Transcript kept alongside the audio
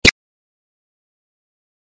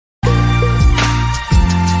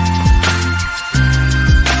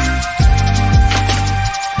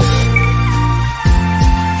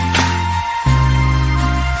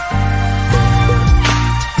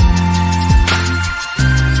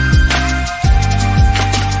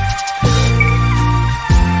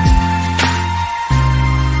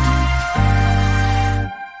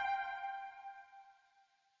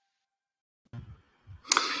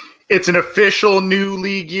It's an official new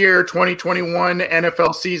league year. 2021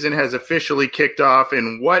 NFL season has officially kicked off.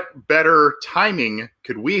 And what better timing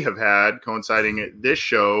could we have had coinciding this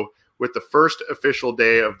show with the first official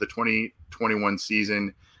day of the 2021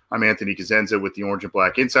 season? I'm Anthony Cosenza with the Orange and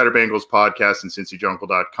Black Insider Bengals podcast and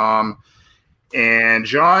CincyJungle.com. And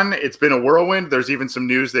John, it's been a whirlwind. There's even some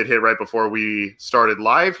news that hit right before we started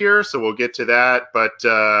live here, so we'll get to that. But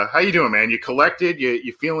how you doing, man? You collected?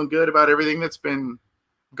 You feeling good about everything that's been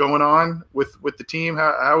going on with the team?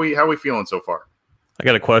 How we feeling so far? I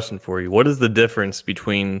got a question for you. What is the difference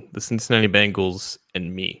between the Cincinnati Bengals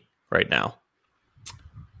and me right now?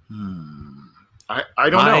 I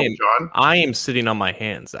don't know, John. I am sitting on my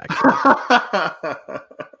hands, actually.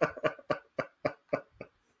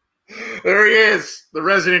 There he is, the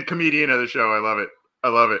resident comedian of the show. I love it.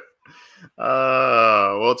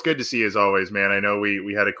 Well, it's good to see you as always, man. I know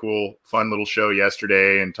we had a cool, fun little show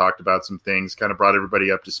yesterday and talked about some things, kind of brought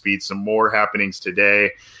everybody up to speed. Some more happenings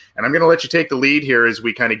today. And I'm going to let you take the lead here as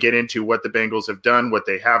we kind of get into what the Bengals have done, what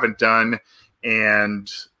they haven't done,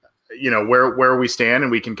 and where we stand,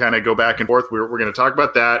 and we can kind of go back and forth. We're going to talk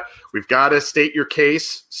about that. We've got a state your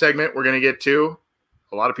case segment we're going to get to.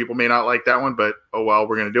 A lot of people may not like that one, but oh well,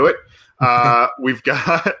 we're going to do it. We've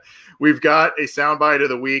got a soundbite of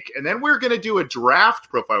the week, and then we're going to do a draft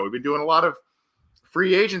profile. We've been doing a lot of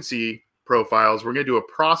free agency profiles. We're going to do a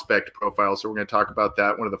prospect profile, so we're going to talk about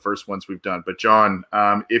that, one of the first ones we've done. But John,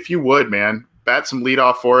 if you would, man, bat some lead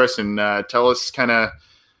off for us and tell us kind of,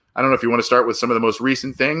 I don't know if you want to start with some of the most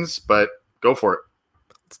recent things, but go for it.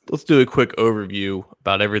 Let's do a quick overview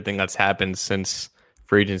about everything that's happened since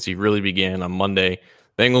free agency really began on Monday.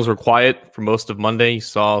 Bengals were quiet for most of Monday. You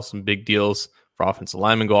saw some big deals for offensive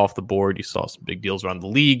linemen go off the board. You saw some big deals around the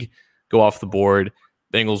league go off the board.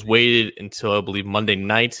 Bengals waited until, I believe, Monday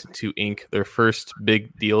night to ink their first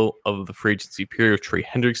big deal of the free agency period with Trey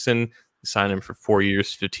Hendrickson. They signed him for 4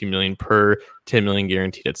 years, $15 million per, $10 million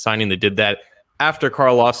guaranteed at signing. They did that after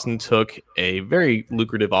Carl Lawson took a very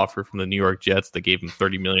lucrative offer from the New York Jets that gave him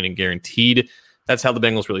 $30 million in guaranteed. That's how the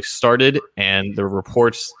Bengals really started, and there were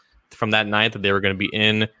reports from that night that they were going to be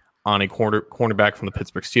in on a cornerback from the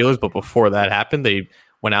Pittsburgh Steelers. But before that happened, they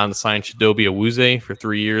went out and signed Chidobe Awuzie for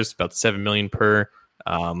 3 years, about $7 million per,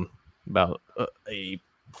 I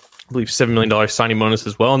believe $7 million signing bonus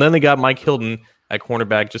as well. And then they got Mike Hilton at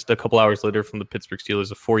cornerback just a couple hours later from the Pittsburgh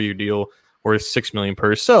Steelers, a 4-year deal worth $6 million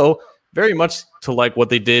per. So very much to like what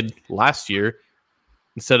they did last year.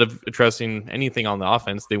 Instead of addressing anything on the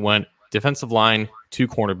offense, they went defensive line, 2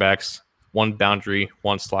 cornerbacks, 1 boundary,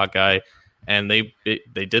 1 slot guy, and they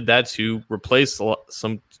did that to replace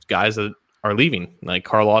some guys that are leaving. Like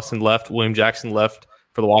Carl Lawson left, William Jackson left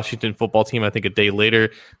for the Washington football team. I think a day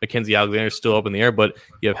later, Mackenzie Alexander is still up in the air, but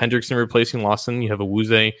you have Hendrickson replacing Lawson, you have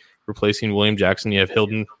Awuzie replacing William Jackson, you have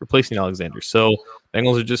Hilton replacing Alexander. So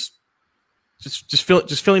Bengals are just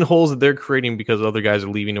filling holes that they're creating because other guys are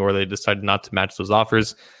leaving or they decided not to match those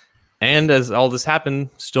offers. And as all this happened,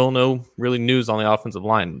 still no really news on the offensive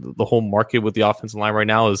line. The whole market with the offensive line right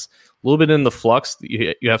now is a little bit in the flux.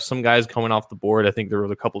 You have some guys coming off the board. I think there was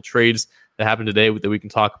a couple trades that happened today that we can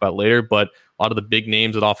talk about later. But a lot of the big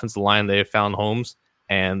names at offensive line, they have found homes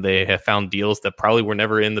and they have found deals that probably were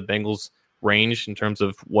never in the Bengals' range in terms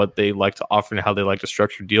of what they like to offer and how they like to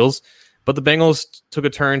structure deals. But the Bengals took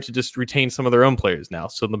a turn to just retain some of their own players now.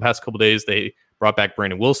 So in the past couple of days, they brought back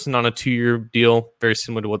Brandon Wilson on a 2-year deal, very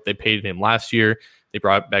similar to what they paid him last year. They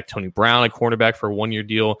brought back Tony Brown, a cornerback, for a 1-year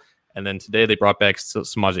deal. And then today they brought back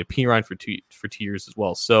Samaje Perine for 2 years as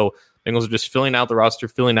well. So Bengals are just filling out the roster,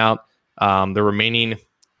 filling out the remaining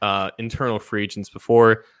internal free agents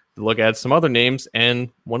before they look at some other names.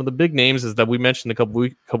 And one of the big names is that we mentioned a couple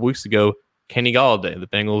weeks ago, Kenny Golladay. The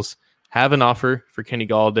Bengals have an offer for Kenny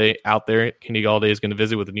Golladay out there. Kenny Golladay is going to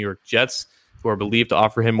visit with the New York Jets, who are believed to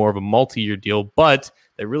offer him more of a multi-year deal. But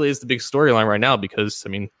that really is the big storyline right now because,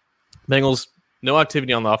 Bengals, no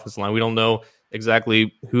activity on the offensive line. We don't know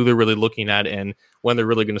exactly who they're really looking at and when they're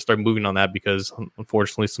really going to start moving on that because,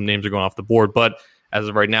 unfortunately, some names are going off the board. But as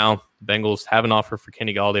of right now, the Bengals have an offer for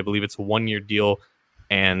Kenny Golladay. I believe it's a 1-year deal.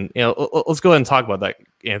 And, let's go ahead and talk about that,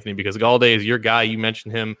 Anthony, because Golladay is your guy. You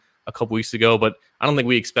mentioned him a couple weeks ago, but I don't think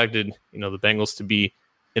we expected, the Bengals to be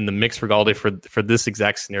in the mix for Golladay for this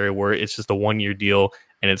exact scenario where it's just a 1-year deal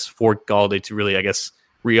and it's for Golladay to really, I guess,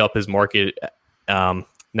 re-up his market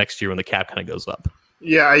next year when the cap kind of goes up.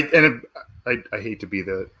 Yeah, I hate to be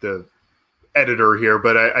the editor here,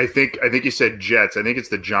 but I think you said Jets. I think it's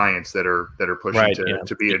the Giants that are pushing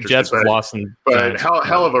to be interested. Jets with Lawson, but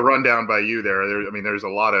hell of a rundown by you there. There's a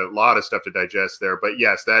lot of stuff to digest there. But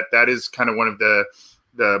yes, that is kind of one of the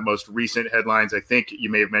the most recent headlines. I think you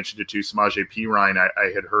may have mentioned it too, Samaje Perine.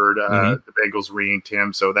 I had heard the Bengals re-inked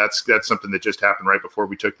him. So that's something that just happened right before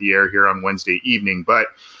we took the air here on Wednesday evening. But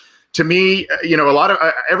to me,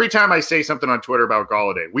 every time I say something on Twitter about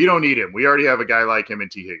Golladay, we don't need him. We already have a guy like him in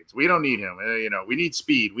T. Higgins. We don't need him. We need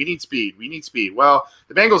speed. We need speed. We need speed. Well,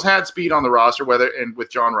 the Bengals had speed on the roster, with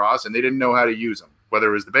John Ross, and they didn't know how to use him. Whether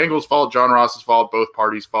it was the Bengals' fault, John Ross's fault, both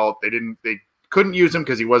parties' fault, they couldn't use him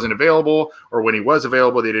because he wasn't available, or when he was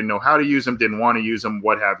available, they didn't know how to use him, didn't want to use him,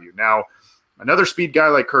 what have you. Now, another speed guy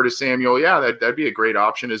like Curtis Samuel, yeah, that'd be a great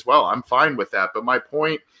option as well. I'm fine with that. But my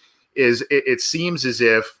point is, it seems as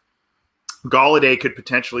if Golladay could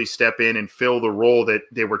potentially step in and fill the role that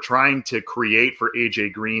they were trying to create for A.J.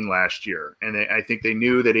 Green last year. And I think they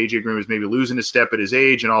knew that A.J. Green was maybe losing a step at his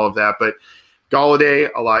age and all of that. But Golladay,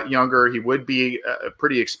 a lot younger, he would be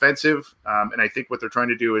pretty expensive. And I think what they're trying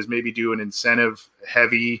to do is maybe do an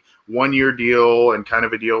incentive-heavy one-year deal and kind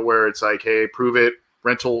of a deal where it's like, hey, prove it,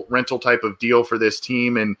 rental type of deal for this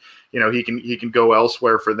team. And, he can go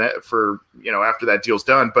elsewhere for after that deal's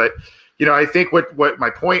done. But I think what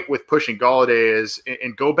my point with pushing Golladay is,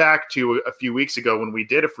 and go back to a few weeks ago when we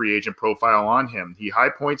did a free agent profile on him, he high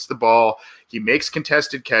points the ball, he makes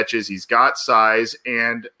contested catches, he's got size,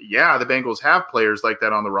 and yeah, the Bengals have players like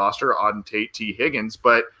that on the roster, Auden Tate, T. Higgins,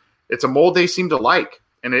 but it's a mold they seem to like,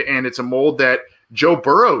 and it's a mold that Joe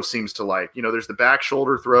Burrow seems to like. There's the back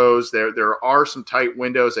shoulder throws, there are some tight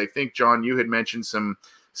windows. I think, John, you had mentioned some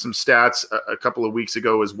stats a couple of weeks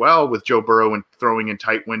ago as well with Joe Burrow and throwing in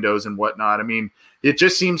tight windows and whatnot. I mean, it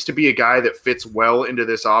just seems to be a guy that fits well into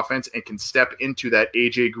this offense and can step into that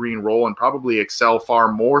A.J. Green role and probably excel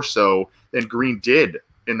far more so than Green did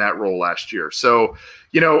in that role last year. So,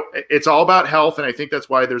 it's all about health, and I think that's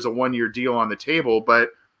why there's a one-year deal on the table.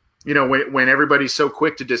 But, when everybody's so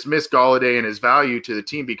quick to dismiss Golladay and his value to the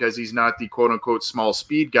team because he's not the quote-unquote small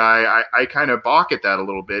speed guy, I kind of balk at that a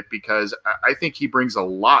little bit because I think he brings a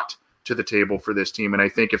lot to the table for this team. And I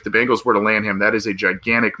think if the Bengals were to land him, that is a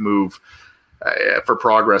gigantic move for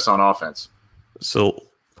progress on offense. So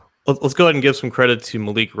let's go ahead and give some credit to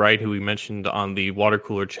Malik Wright, who we mentioned on the water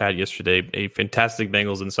cooler chat yesterday. A fantastic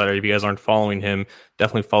Bengals insider. If you guys aren't following him,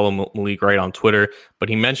 definitely follow Malik Wright on Twitter. But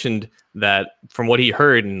he mentioned that from what he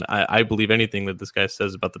heard, and I believe anything that this guy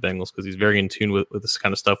says about the Bengals because he's very in tune with this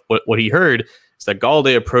kind of stuff. What he heard is that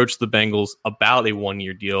Golladay approached the Bengals about a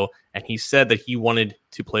one-year deal, and he said that he wanted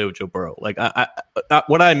to play with Joe Burrow. Like,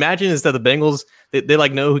 what I imagine is that the Bengals, they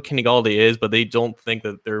know who Kenny Golladay is, but they don't think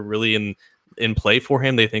that they're really in play for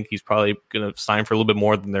him. They think he's probably going to sign for a little bit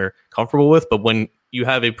more than they're comfortable with. But when you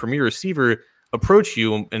have a premier receiver approach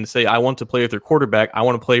you and say, I want to play with your quarterback, I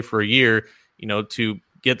want to play for a year, to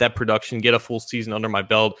get that production, get a full season under my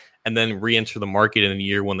belt, and then re-enter the market in a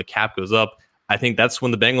year when the cap goes up, I think that's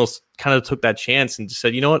when the Bengals kind of took that chance and just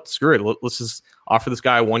said, you know what, screw it. Let's just offer this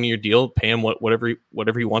guy a one-year deal, pay him whatever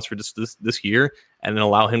he wants for this year, and then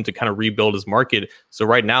allow him to kind of rebuild his market. So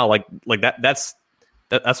right now, like that's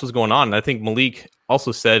what's going on. And I think Malik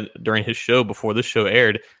also said during his show before this show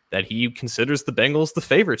aired that he considers the Bengals the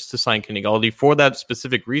favorites to sign Kenny Golladay for that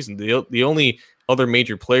specific reason. The only other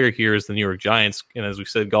major player here is the New York Giants. And as we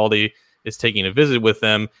said, Golladay is taking a visit with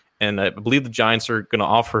them. And I believe the Giants are going to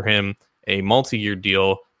offer him a multi-year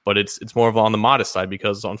deal, but it's more of on the modest side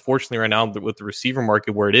because unfortunately right now with the receiver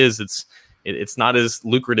market where it is, it's not as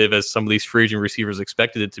lucrative as some of these free agent receivers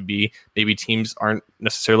expected it to be. Maybe teams aren't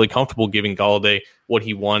necessarily comfortable giving Golladay what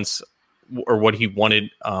he wants or what he wanted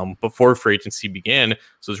before free agency began.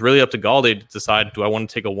 So it's really up to Golladay to decide, do I want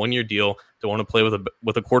to take a one-year deal? Do I want to play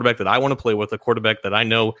with a quarterback that I want to play with, a quarterback that I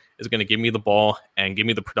know is going to give me the ball and give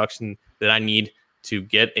me the production that I need to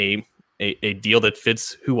get a deal that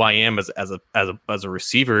fits who I am as a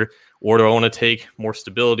receiver? Or do I want to take more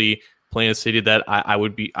stability, play in a city that I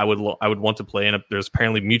would want to play in? There's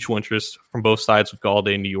apparently mutual interest from both sides with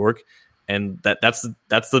Golladay in New York. And that's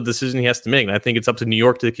the decision he has to make. And I think it's up to New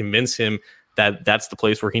York to convince him that that's the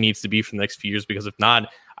place where he needs to be for the next few years. Because if not,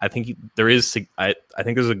 I think there's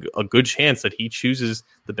a good chance that he chooses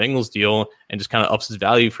the Bengals deal and just kind of ups his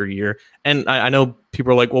value for a year. And I know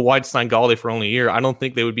people are like, well, why'd sign Golladay for only a year? I don't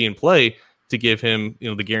think they would be in play to give him,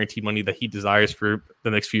 the guaranteed money that he desires for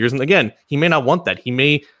the next few years. And again, he may not want that. He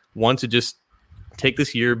may want to just take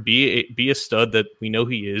this year, be a stud that we know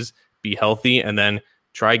he is, be healthy, and then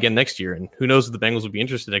try again next year. And who knows if the Bengals would be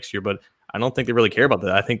interested next year, but I don't think they really care about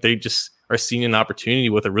that. I think they just are seeing an opportunity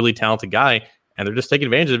with a really talented guy, and they're just taking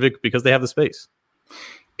advantage of it because they have the space.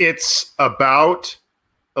 It's about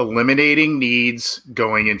eliminating needs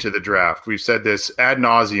going into the draft. We've said this ad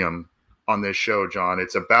nauseum on this show, John.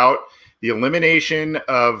 It's about the elimination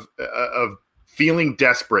of feeling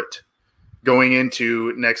desperate going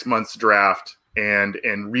into next month's draft and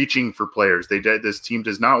reaching for players. This team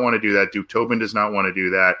does not want to do that. Duke Tobin does not want to do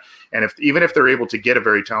that. And even if they're able to get a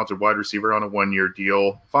very talented wide receiver on a 1-year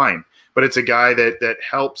deal, fine. But it's a guy that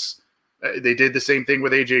helps. They did the same thing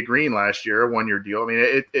with AJ Green last year, a 1-year deal. I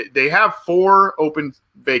mean, they have 4 open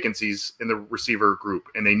vacancies in the receiver group,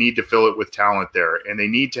 and they need to fill it with talent there, and they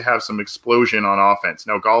need to have some explosion on offense.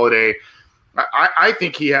 Now, Golladay, I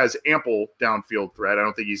think he has ample downfield threat. I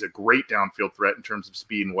don't think he's a great downfield threat in terms of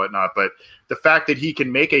speed and whatnot, but the fact that he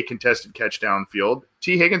can make a contested catch downfield,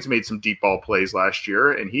 T. Higgins made some deep ball plays last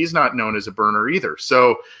year, and he's not known as a burner either.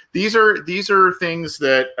 So these are things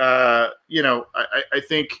that I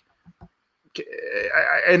think.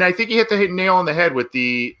 And I think he hit the nail on the head with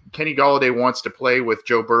the Kenny Golladay wants to play with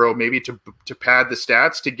Joe Burrow, maybe to pad the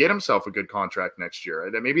stats to get himself a good contract next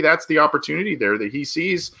year. Maybe that's the opportunity there that he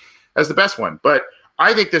sees as the best one. But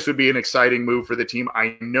I think this would be an exciting move for the team.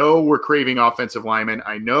 I know we're craving offensive linemen.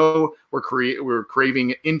 I know we're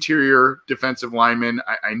craving interior defensive linemen.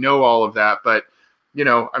 I know all of that, but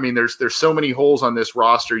there's so many holes on this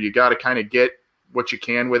roster. You got to kind of get what you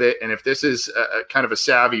can with it. And if this is a kind of a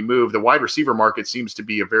savvy move, the wide receiver market seems to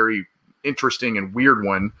be a very interesting and weird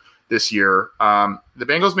one this year. The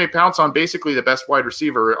Bengals may pounce on basically the best wide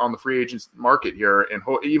receiver on the free agent market here. And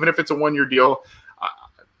even if it's a 1-year deal,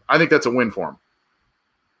 I think that's a win for him.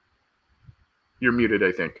 You're muted,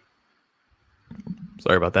 I think.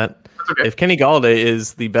 Sorry about that. Okay. If Kenny Golladay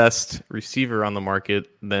is the best receiver on the market,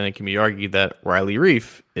 then it can be argued that Riley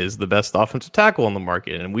Reiff is the best offensive tackle on the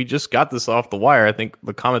market. And we just got this off the wire. I think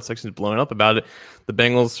the comment section is blowing up about it. The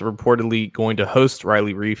Bengals are reportedly going to host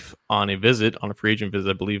Riley Reiff on a free agent visit.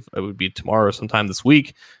 I believe it would be tomorrow or sometime this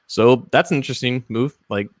week. So that's an interesting move.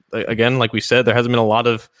 Like we said, there hasn't been a lot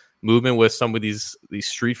of movement with some of these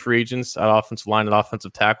street free agents at offensive line and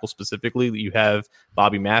offensive tackle specifically. You have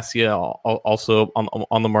Bobby Massia also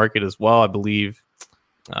on the market as well, I believe.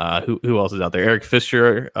 Who else is out there? Eric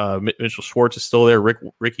Fisher, Mitchell Schwartz is still there.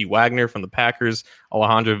 Ricky Wagner from the Packers,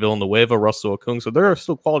 Alejandro Villanueva, Russell Okung. So there are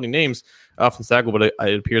still quality names offensive tackle, but it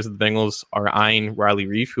appears that the Bengals are eyeing Riley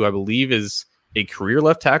Reiff, who I believe is a career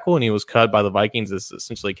left tackle, and he was cut by the Vikings as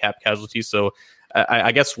essentially a cap casualty. So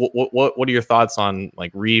I guess what are your thoughts on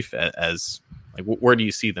like Reiff as like where do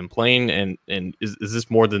you see them playing, and is this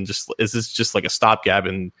more than just like a stopgap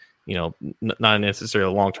and not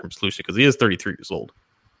necessarily a long-term solution because he is 33 years old?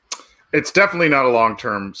 It's definitely not a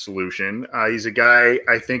long-term solution. He's a guy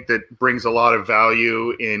I think that brings a lot of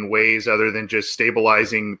value in ways other than just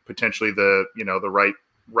stabilizing potentially the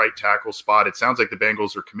right tackle spot. It sounds like the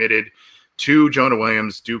Bengals are committed to Jonah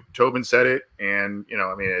Williams. Duke Tobin said it, and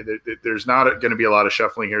there's not going to be a lot of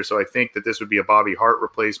shuffling here. So I think that this would be a Bobby Hart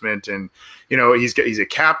replacement, and he's a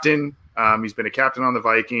captain. He's been a captain on the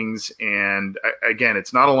Vikings, and again,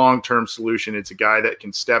 it's not a long-term solution. It's a guy that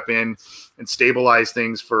can step in and stabilize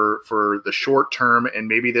things for the short term. And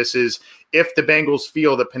maybe this is, if the Bengals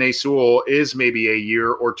feel that Penei Sewell is maybe a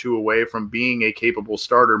year or two away from being a capable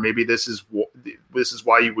starter, maybe this is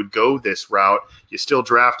why you would go this route. You still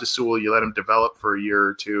draft a Sewell, you let him develop for a year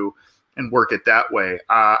or two, and work it that way.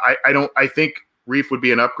 I think Reiff would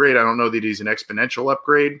be an upgrade. I don't know that he's an exponential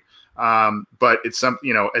upgrade. But it's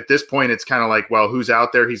at this point, it's kind of like, well, who's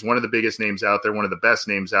out there? He's one of the biggest names out there, one of the best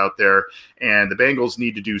names out there. And the Bengals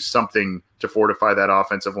need to do something to fortify that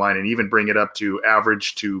offensive line and even bring it up to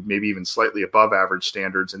average to maybe even slightly above average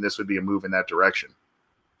standards. And this would be a move in that direction.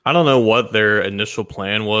 I don't know what their initial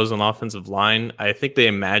plan was on offensive line. I think they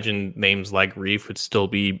imagined names like Reiff would still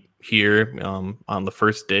be here on the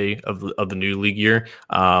first day of the new league year.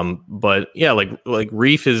 But yeah, like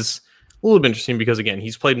Reiff is a little bit interesting because, again,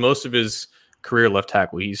 he's played most of his career left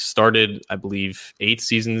tackle. He started, I believe, 8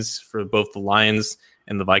 seasons for both the Lions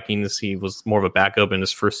and the Vikings. He was more of a backup in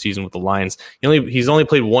his first season with the Lions. He's only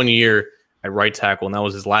played 1 year at right tackle, and that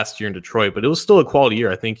was his last year in Detroit. But it was still a quality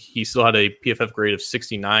year. I think he still had a PFF grade of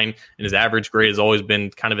 69, and his average grade has always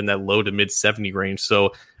been kind of in that low to mid 70 range.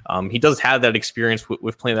 So he does have that experience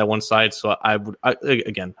with playing that one side. So I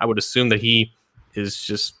would assume that he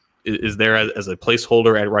is there as a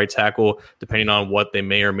placeholder at right tackle, depending on what they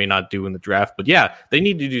may or may not do in the draft. But yeah, they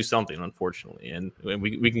need to do something, unfortunately. And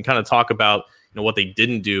we can kind of talk about what they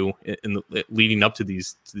didn't do in the leading up to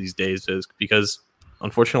these days, is because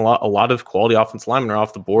unfortunately a lot of quality offensive linemen are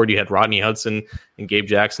off the board. You had Rodney Hudson and Gabe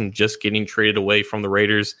Jackson just getting traded away from the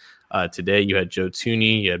Raiders. Today you had Joe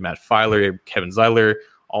Thuney, you had Matt Filer, you had Kevin Zeiler,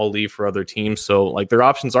 all leave for other teams. So like their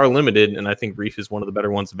options are limited, and I think Reiff is one of the better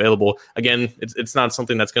ones available. Again, it's not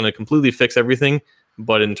something that's going to completely fix everything,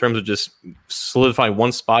 but in terms of just solidifying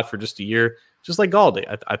one spot for just a year, just like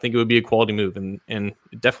Golladay, I think it would be a quality move, and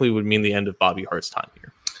it definitely would mean the end of Bobby Hart's time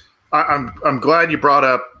here. I'm glad you brought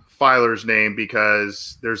up Filer's name,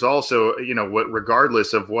 because there's also, what,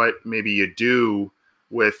 regardless of what maybe you do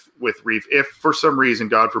with Reiff, if for some reason,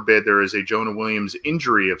 God forbid, there is a Jonah Williams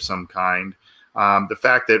injury of some kind, the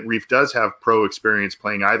fact that Reiff does have pro experience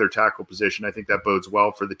playing either tackle position, I think that bodes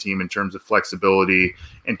well for the team in terms of flexibility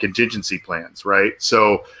and contingency plans, right?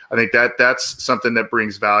 So I think that's something that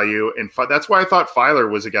brings value, and that's why I thought Filer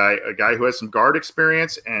was a guy who has some guard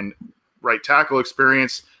experience and right tackle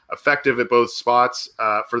experience, effective at both spots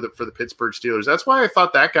for the Pittsburgh Steelers. That's why I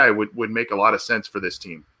thought that guy would make a lot of sense for this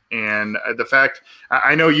team. And the fact,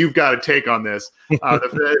 I know you've got a take on this,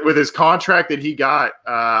 with his contract that he got,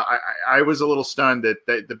 I was a little stunned that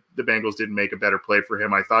the Bengals didn't make a better play for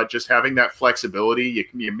him. I thought just having that flexibility,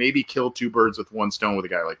 you maybe kill two birds with one stone with a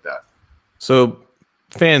guy like that. So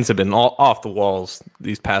fans have been all off the walls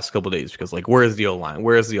these past couple of days because, like, where's the O-line?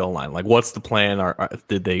 Where's the O-line? Like, what's the plan?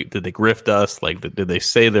 Did they grift us? Like, did they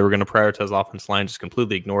say they were going to prioritize offensive line? Just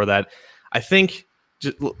completely ignore that. I think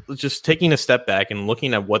just taking a step back and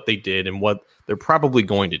looking at what they did and what they're probably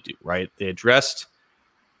going to do, right? They addressed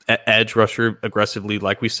edge rusher aggressively,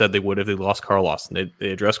 like we said they would if they lost Carl Lawson. They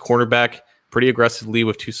addressed cornerback pretty aggressively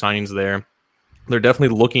with 2 signings there. They're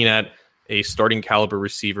definitely looking at a starting caliber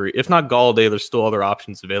receiver. If not Galladay, there's still other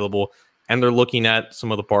options available, and they're looking at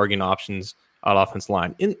some of the bargain options on offensive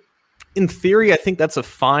line. In theory, I think that's a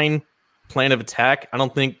fine plan of attack. I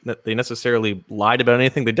don't think that they necessarily lied about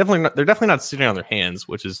anything. They're definitely not sitting on their hands,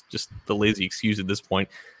 which is just the lazy excuse at this point.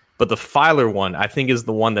 But the Filer one, I think, is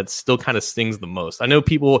the one that still kind of stings the most. I know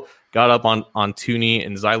people got up on Tooney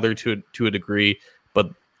and Zeiler to a degree,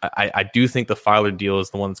 but I do think the Filer deal is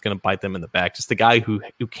the one that's going to bite them in the back. Just a guy who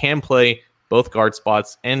can play both guard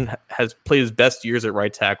spots and has played his best years at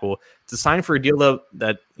right tackle, to sign for a deal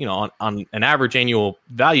that on an average annual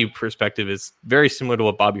value perspective is very similar to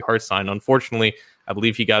what Bobby Hart signed. Unfortunately, I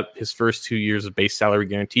believe he got his first 2 years of base salary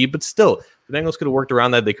guarantee, but still, the Bengals could have worked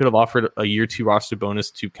around that. They could have offered a year 2 roster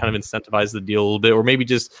bonus to kind of incentivize the deal a little bit, or maybe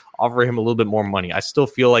just offer him a little bit more money. I still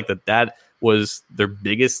feel like that was their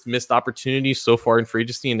biggest missed opportunity so far in free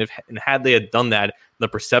agency, and had they had done that, the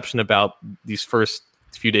perception about these first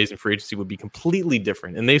few days in free agency would be completely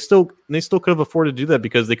different. And they still could have afforded to do that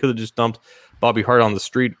because they could have just dumped Bobby Hart on the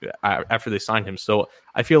street after they signed him. So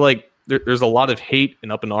I feel like there's a lot of hate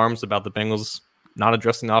and up in arms about the Bengals not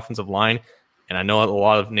addressing the offensive line. And I know a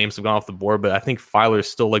lot of names have gone off the board, but I think Filer is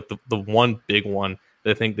still like the one big one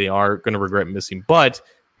that I think they are going to regret missing. But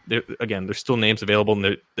there's still names available,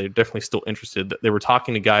 and they're definitely still interested. They were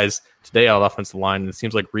talking to guys today on the offensive line, and it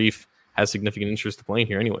seems like Reiff has significant interest in playing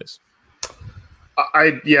here anyways.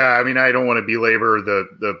 I don't want to belabor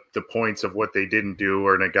the points of what they didn't do,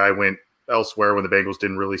 or a guy went elsewhere when the Bengals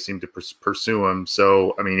didn't really seem to pursue him.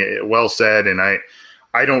 So, well said. And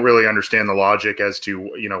I don't really understand the logic as to,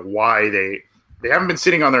 why they haven't been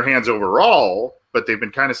sitting on their hands overall, but they've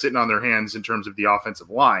been kind of sitting on their hands in terms of the offensive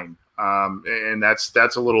line. And that's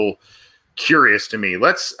a little curious to me.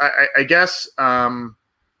 I guess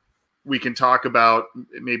we can talk about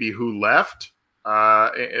maybe who left.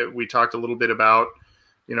 We talked a little bit about,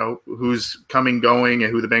 who's coming, going,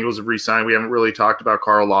 and who the Bengals have re-signed. We haven't really talked about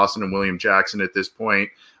Carl Lawson and William Jackson at this point.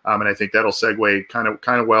 And I think that'll segue kind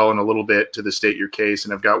of well in a little bit to the state your case.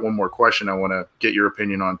 And I've got one more question I want to get your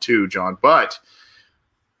opinion on too, John. But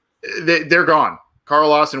they're gone. Carl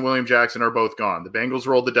Lawson and William Jackson are both gone. The Bengals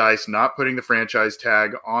rolled the dice, not putting the franchise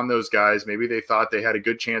tag on those guys. Maybe they thought they had a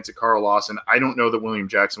good chance at Carl Lawson. I don't know that William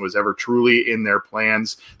Jackson was ever truly in their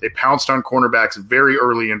plans. They pounced on cornerbacks very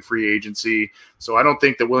early in free agency. So I don't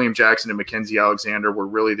think that William Jackson and Mackenzie Alexander were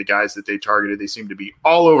really the guys that they targeted. They seem to be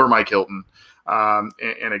all over Mike Hilton,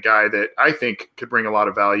 and a guy that I think could bring a lot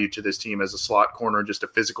of value to this team as a slot corner, just a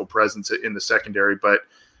physical presence in the secondary. But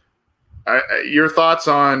your thoughts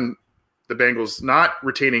on the Bengals not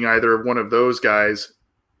retaining either of one of those guys?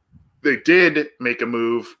 They did make a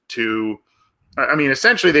move to,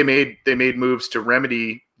 essentially they made moves to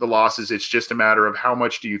remedy the losses. It's just a matter of how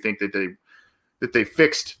much do you think that they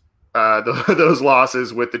fixed those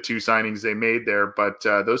losses with the 2 signings they made there. But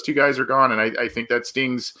those 2 guys are gone, and I think that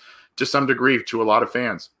stings to some degree to a lot of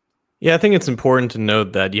fans. Yeah, I think it's important to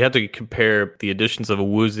note that you have to compare the additions of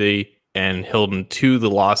Awuzie and Hilton to the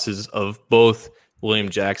losses of both William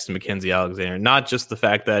Jackson, Mackenzie Alexander. Not just the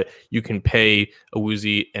fact that you can pay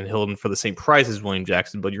Awuzie and Hilton for the same price as William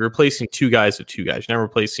Jackson, but you're replacing 2 guys with 2 guys. You're not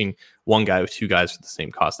replacing 1 guy with 2 guys for the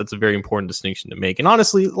same cost. That's a very important distinction to make. And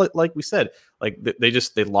honestly, like we said,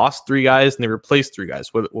 they lost 3 guys and they replaced 3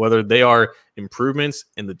 guys. Whether they are improvements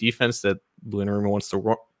in the defense that Blue and Rumor wants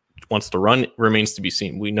to run remains to be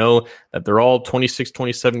seen. We know that they're all 26,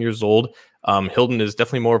 27 years old. Hilton is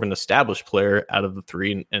definitely more of an established player out of the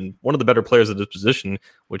three, and one of the better players at this position,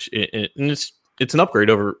 which it's an upgrade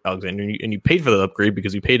over Alexander, and you paid for that upgrade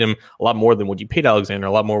because you paid him a lot more than what you paid Alexander,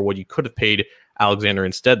 a lot more what you could have paid Alexander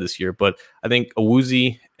instead this year. But I think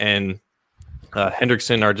Awuzie and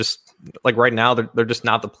Hendrickson are just like right now they're just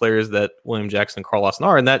not the players that William Jackson and Carl Lawson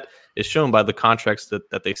are, and that is shown by the contracts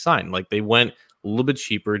that they signed. Like they went a little bit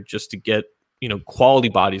cheaper just to get quality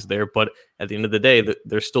bodies there, but at the end of the day,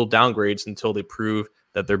 they're still downgrades until they prove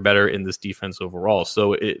that they're better in this defense overall.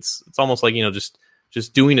 So it's almost like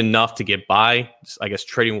just doing enough to get by. I guess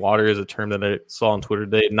trading water is a term that I saw on Twitter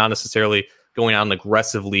today, not necessarily going out and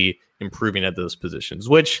aggressively improving at those positions,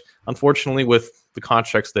 which unfortunately with the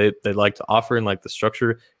contracts they like to offer and like the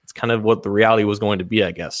structure, it's kind of what the reality was going to be,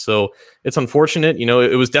 I guess. So it's unfortunate.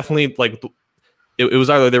 It was definitely like it was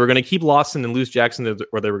either they were going to keep Lawson and lose Jackson,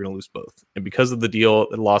 or they were going to lose both. And because of the deal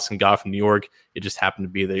that Lawson got from New York, it just happened to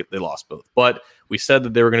be they lost both. But we said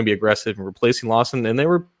that they were going to be aggressive in replacing Lawson, and they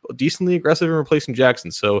were decently aggressive in replacing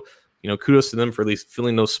Jackson. So, kudos to them for at least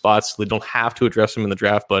filling those spots. So they don't have to address them in the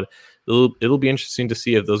draft, but it'll be interesting to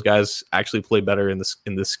see if those guys actually play better in this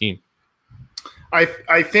scheme. I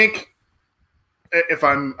think if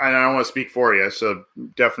I don't want to speak for you, so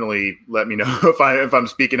definitely let me know if I'm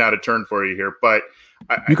speaking out of turn for you here. But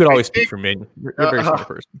you could always speak for me. You're a very smart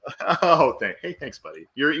person. Oh, thanks, buddy.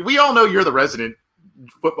 We all know you're the resident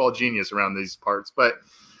football genius around these parts. But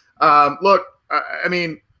look, I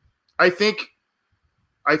mean, I think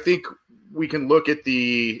we can look at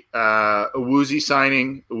the Awuzie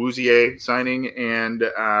signing, and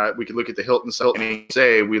we could look at the Hilton signing and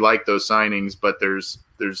say we like those signings, but there's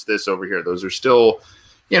this over here. Those are still,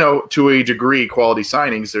 to a degree, quality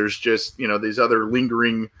signings. There's just these other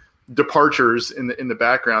lingering departures in the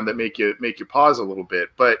background that make you pause a little bit.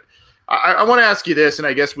 But I want to ask you this, and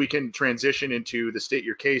I guess we can transition into the state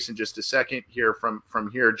your case in just a second here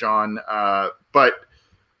from here, John. But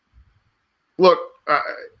look.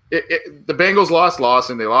 The Bengals lost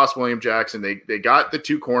Lawson. They lost William Jackson. They got the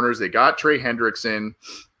two corners. They got Trey Hendrickson,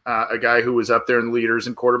 a guy who was up there in the leaders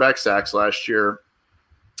in quarterback sacks last year.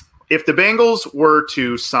 If the Bengals were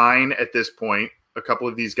to sign at this point, a couple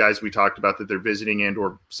of these guys we talked about that they're visiting and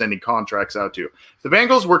or sending contracts out to, if the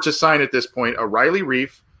Bengals were to sign at this point a Riley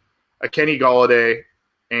Reif, a Kenny Golladay,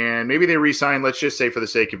 and maybe they re-sign, let's just say for the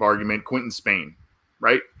sake of argument, Quinton Spain,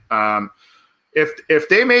 right? If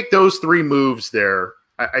they make those three moves there,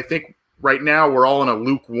 I think right now we're all in a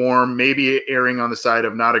lukewarm, maybe erring on the side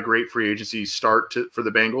of not a great free agency start for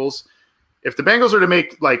the Bengals. If the Bengals are to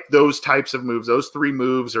make like those types of moves, those three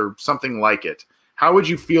moves or something like it, how would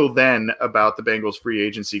you feel then about the Bengals free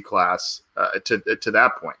agency class to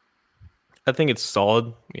that point? I think it's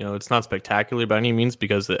solid. It's not spectacular by any means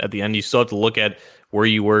because at the end you still have to look at where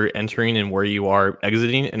you were entering and where you are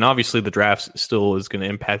exiting. And obviously the draft still is going to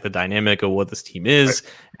impact the dynamic of what this team is.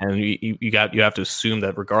 Right. And you have to assume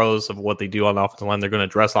that regardless of what they do on the offensive line, they're going to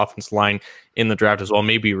address offensive line in the draft as well,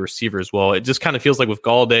 maybe a receiver as well. It just kind of feels like with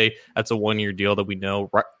Golladay, that's a 1-year deal that we know.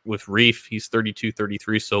 With Reif, he's 32,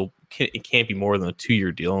 33, so it can't be more than a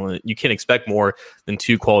 2-year deal. And you can't expect more than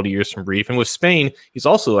 2 quality years from Reif. And with Spain, he's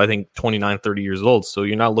also, I think, 29, 30 years old. So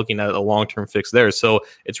you're not looking at a long-term fix there. So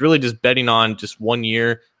it's really just betting on just 1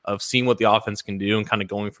 year of seeing what the offense can do and kind of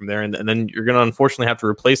going from there. And then you're going to unfortunately have to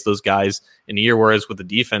replace those guys in a year, whereas with the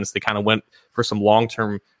defense, they kind of went for some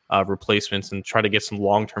long-term replacements and try to get some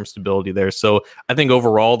long-term stability there. So I think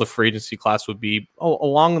overall the free agency class would be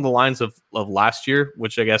along the lines of last year,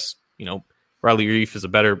 which I guess, Riley Reif is a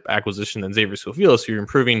better acquisition than Xavier Schofield, so you're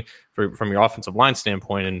improving from your offensive line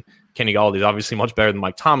standpoint. And Kenny Golladay is obviously much better than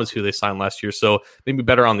Mike Thomas, who they signed last year. So maybe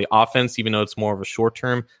better on the offense, even though it's more of a short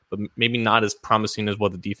term, but maybe not as promising as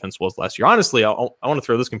what the defense was last year. Honestly, I want to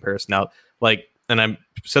throw this comparison out. And I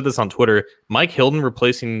said this on Twitter, Mike Hilton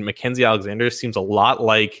replacing Mackenzie Alexander seems a lot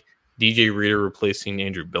like DJ Reader replacing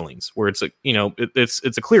Andrew Billings, where it's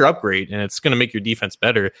it's a clear upgrade and it's going to make your defense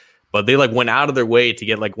better. But they went out of their way to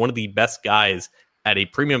get one of the best guys at a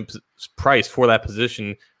premium price for that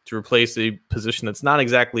position to replace a position that's not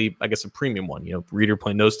exactly, I guess, a premium one. Reader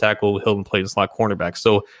playing nose tackle, Hilton playing slot cornerback.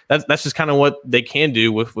 So that's just kind of what they can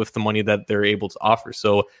do with the money that they're able to offer.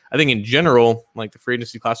 So I think in general, the free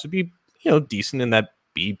agency class would be, decent in that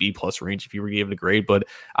B plus range if you were to give it a grade. But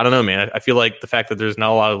I don't know, man. I feel like the fact that there's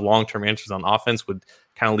not a lot of long-term answers on offense would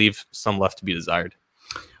kind of leave some left to be desired.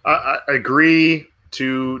 I agree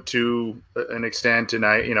to an extent, and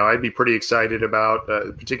I'd be pretty excited about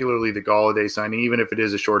particularly the Golladay signing, even if it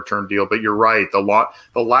is a short-term deal. But you're right, the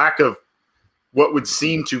lack of what would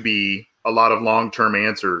seem to be a lot of long-term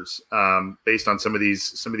answers based on some of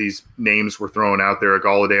these names we're throwing out there. A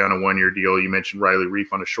Galladay on a 1-year deal. You mentioned Riley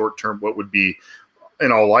Reef on a short-term, what would be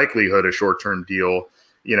in all likelihood a short-term deal.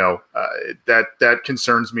 That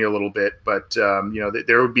concerns me a little bit, but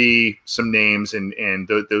there would be some names and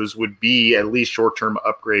those would be at least short-term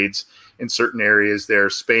upgrades in certain areas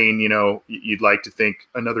there. Spain, you'd like to think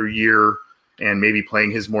another year and maybe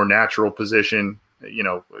playing his more natural position,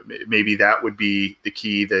 maybe that would be the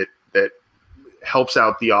key that helps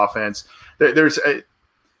out the offense.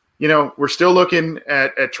 We're still looking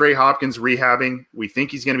at Trey Hopkins rehabbing. We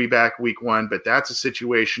think he's going to be back week 1, but that's a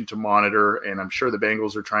situation to monitor, and I'm sure the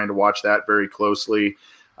Bengals are trying to watch that very closely.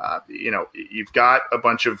 You've got a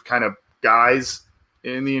bunch of kind of guys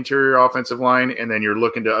in the interior offensive line, and then you're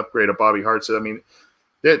looking to upgrade a Bobby Hart. So, I mean,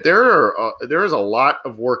 there is a lot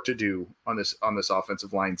of work to do on this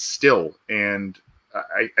offensive line still, and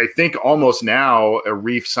I think almost now a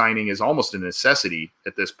Reef signing is almost a necessity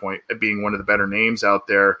at this point, being one of the better names out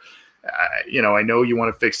there. I know you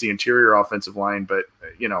want to fix the interior offensive line, but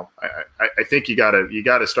I think you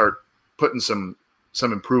gotta start putting some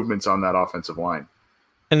improvements on that offensive line.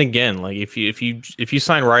 And again, like if you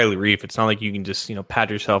sign Riley Reef, it's not like you can just pat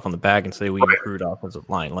yourself on the back and say we improved offensive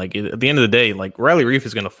line. Like at the end of the day, like Riley Reef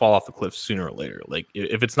is going to fall off the cliff sooner or later. Like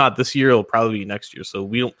if it's not this year, it'll probably be next year. So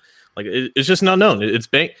we don't. Like it's just not known. It's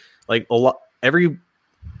like a lot. Every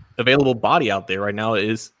available body out there right now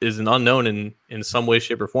is an unknown in some way,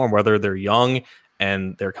 shape, or form. Whether they're young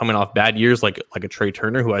and they're coming off bad years, like a Trey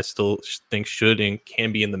Turner, who I still think should and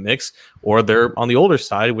can be in the mix, or they're on the older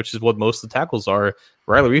side, which is what most of the tackles are.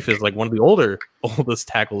 Riley Reef is like one of the oldest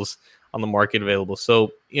tackles on the market available.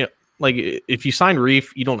 So like if you sign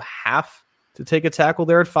Reef, you don't have to take a tackle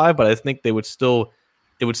there at 5, but I think it would still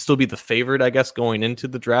be the favorite, I guess, going into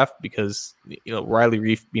the draft because, Riley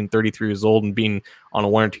Reef being 33 years old and being on a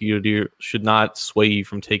 1 or 2 year deal should not sway you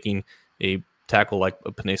from taking a tackle like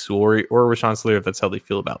a Penei Sewell or Rashawn Slater if that's how they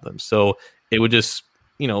feel about them. So it would just,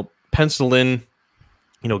 pencil in,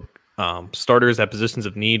 starters at positions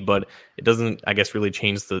of need, but it doesn't, I guess, really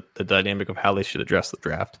change the dynamic of how they should address the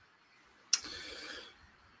draft.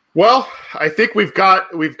 Well, I think we've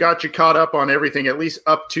got you caught up on everything, at least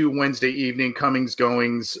up to Wednesday evening, comings,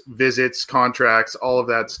 goings, visits, contracts, all of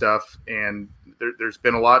that stuff. And there's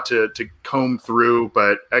been a lot to comb through,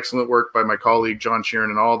 but excellent work by my colleague John Sheeran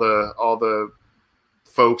and all the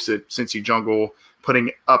folks at Cincy Jungle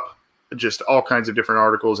putting up just all kinds of different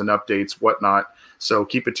articles and updates, whatnot. So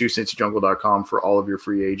keep it to cincyjungle.com for all of your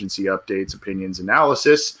free agency updates, opinions,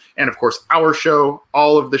 analysis, and of course our show,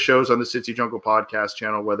 all of the shows on the Cincy Jungle podcast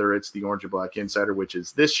channel, whether it's the Orange and Black Insider, which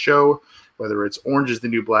is this show, whether it's Orange is the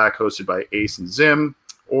New Black hosted by Ace and Zim,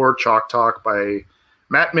 or Chalk Talk by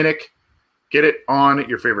Matt Minnick. Get it on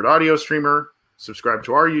your favorite audio streamer. Subscribe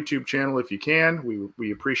to our YouTube channel if you can.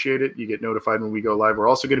 We appreciate it. You get notified when we go live. We're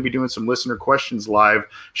also going to be doing some listener questions live.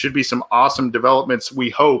 Should be some awesome developments, we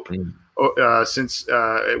hope, since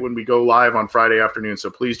when we go live on Friday afternoon. So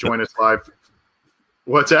please join us live.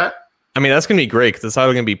 What's that? I mean, that's going to be great because it's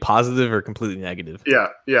either going to be positive or completely negative. Yeah.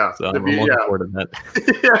 So I'm looking forward to that.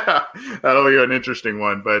 Yeah, that'll be an interesting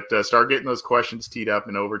one. But start getting those questions teed up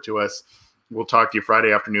and over to us. We'll talk to you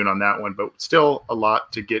Friday afternoon on that one. But still a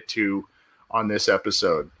lot to get to on this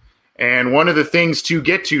episode. And one of the things to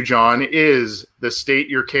get to, John, is the State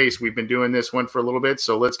Your Case. We've been doing this one for a little bit,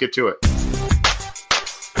 so let's get to it.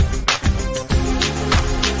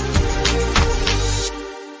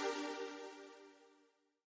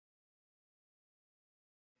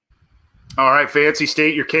 All right, fancy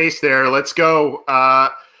State Your Case there. Let's go.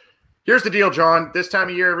 Here's the deal, John. This time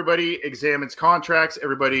of year, everybody examines contracts.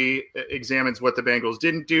 Everybody examines what the Bengals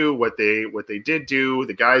didn't do, what they did do,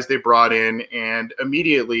 the guys they brought in, and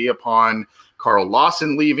immediately upon Carl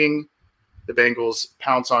Lawson leaving, the Bengals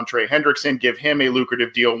pounce on Trey Hendrickson, give him a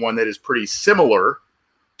lucrative deal, one that is pretty similar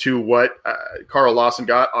to what Carl Lawson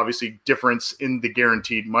got. Obviously, difference in the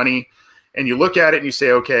guaranteed money. And you look at it and you say,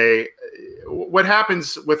 okay, what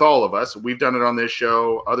happens with all of us? We've done it on this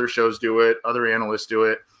show. Other shows do it. Other analysts do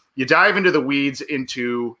it. You dive into the weeds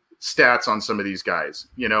into stats on some of these guys,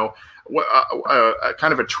 kind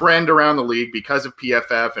of a trend around the league because of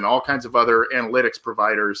PFF and all kinds of other analytics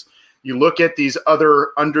providers. You look at these other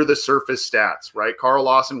under the surface stats, right? Carl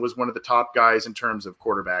Lawson was one of the top guys in terms of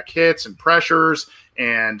quarterback hits and pressures.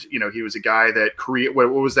 And, he was a guy that what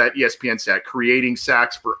was that ESPN stat? Creating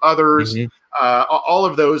sacks for others, all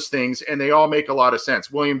of those things. And they all make a lot of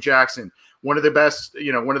sense. William Jackson, one of the best,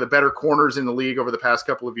 one of the better corners in the league over the past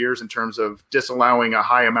couple of years in terms of disallowing a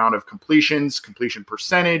high amount of completion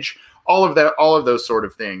percentage, all of those sort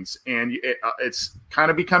of things. And it's kind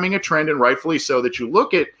of becoming a trend, and rightfully so, that you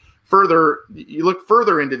look at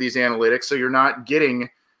further into these analytics, so you're not getting,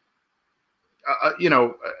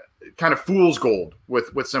 kind of fool's gold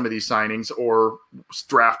with some of these signings or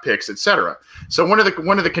draft picks, etc. So one of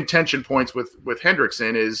the contention points with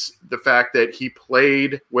Hendrickson is the fact that he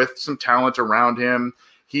played with some talent around him.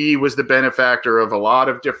 He was the benefactor of a lot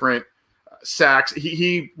of different sacks.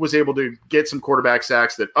 He was able to get some quarterback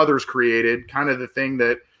sacks that others created, kind of the thing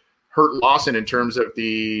that hurt Lawson in terms of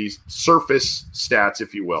the surface stats,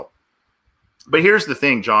 if you will. But here's the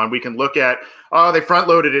thing, John. We can look at, they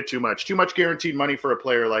front-loaded it too much guaranteed money for a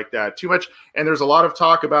player like that, too much. And there's a lot of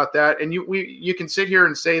talk about that. And you can sit here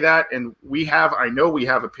and say that, and I know we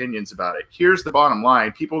have opinions about it. Here's the bottom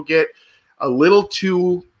line. People get a little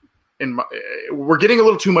too, we're getting a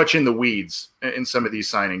little too much in the weeds in some of these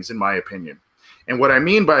signings, in my opinion. And what I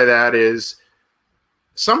mean by that is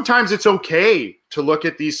sometimes it's okay to look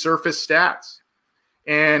at these surface stats.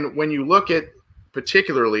 And when you look at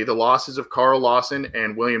particularly the losses of Carl Lawson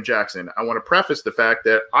and William Jackson, I want to preface the fact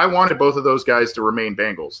that I wanted both of those guys to remain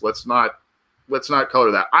Bengals. Let's not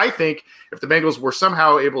color that. I think if the Bengals were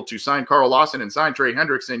somehow able to sign Carl Lawson and sign Trey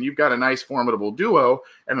Hendrickson, you've got a nice formidable duo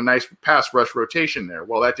and a nice pass rush rotation there.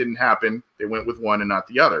 Well, that didn't happen. They went with one and not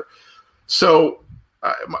the other. So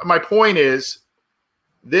my point is,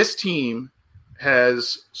 this team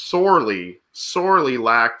has sorely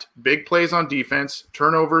lacked big plays on defense,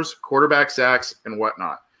 turnovers, quarterback sacks, and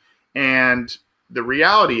whatnot. And the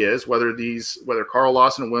reality is, whether Carl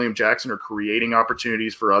Lawson and William Jackson are creating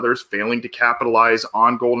opportunities for others, failing to capitalize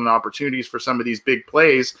on golden opportunities for some of these big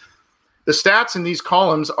plays, the stats in these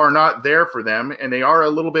columns are not there for them, and they are a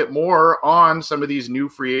little bit more on some of these new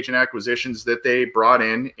free agent acquisitions that they brought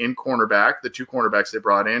in cornerback, the two cornerbacks they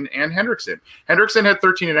brought in, and Hendrickson. Hendrickson had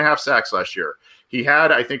 13.5 sacks last year. He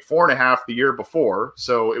had, I think, 4.5 the year before,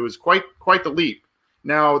 so it was quite the leap.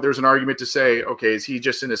 Now, there's an argument to say, okay, is he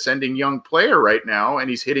just an ascending young player right now, and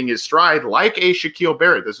he's hitting his stride like a Shaquille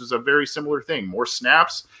Barrett? This was a very similar thing. More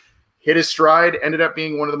snaps, hit his stride, ended up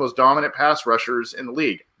being one of the most dominant pass rushers in the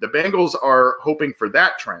league. The Bengals are hoping for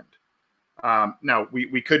that trend. Now,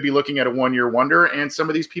 we could be looking at a one-year wonder, and some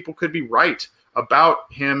of these people could be right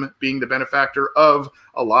about him being the benefactor of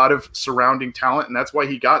a lot of surrounding talent, and that's why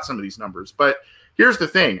he got some of these numbers. But here's the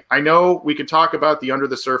thing. I know we can talk about the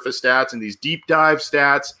under-the-surface stats and these deep dive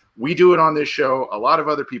stats. We do it on this show. A lot of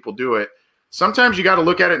other people do it. Sometimes you got to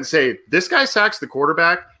look at it and say, this guy sacks the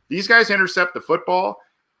quarterback, these guys intercept the football,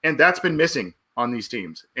 and that's been missing on these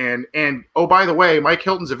teams. And oh, by the way, Mike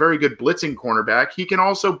Hilton's a very good blitzing cornerback. He can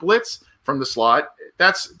also blitz from the slot.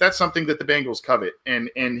 That's something that the Bengals covet, and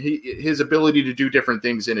his ability to do different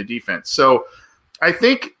things in a defense. So I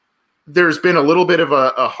think there's been a little bit of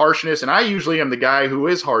a harshness, and I usually am the guy who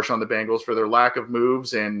is harsh on the Bengals for their lack of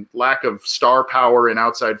moves and lack of star power in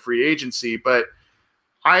outside free agency. But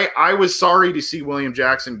I was sorry to see William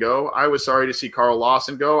Jackson go. I was sorry to see Carl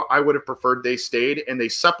Lawson go. I would have preferred they stayed, and they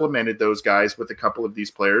supplemented those guys with a couple of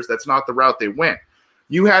these players. That's not the route they went.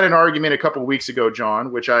 You had an argument a couple of weeks ago,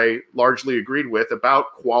 John, which I largely agreed with,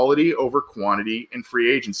 about quality over quantity in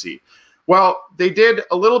free agency. Well, they did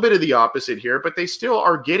a little bit of the opposite here, but they still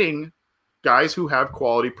are getting guys who have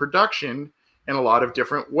quality production in a lot of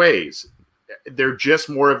different ways. They're just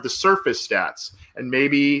more of the surface stats. And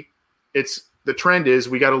maybe the trend is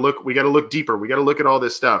we got to look deeper. We got to look at all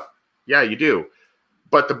this stuff. Yeah, you do.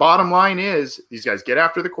 But the bottom line is these guys get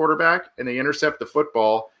after the quarterback and they intercept the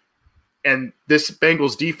football. And this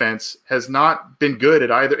Bengals defense has not been good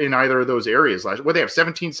in either of those areas last year. Well, they have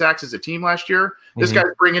 17 sacks as a team last year. This guy's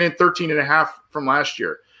bringing in 13.5 from last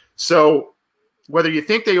year. So whether you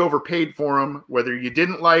think they overpaid for him, whether you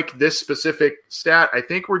didn't like this specific stat, I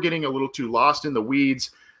think we're getting a little too lost in the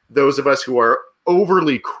weeds, those of us who are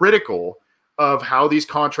overly critical of how these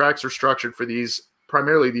contracts are structured for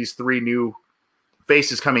primarily these three new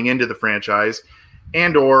faces coming into the franchise,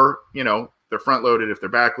 and or, they're front loaded, if they're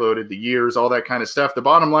back loaded, the years, all that kind of stuff. The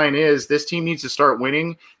bottom line is this team needs to start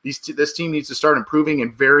winning. This team needs to start improving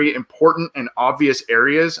in very important and obvious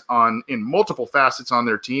areas in multiple facets on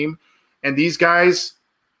their team. And these guys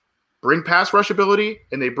bring pass rush ability,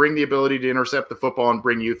 and they bring the ability to intercept the football and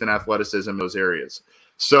bring youth and athleticism in those areas.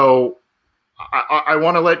 So I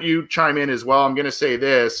want to let you chime in as well. I'm going to say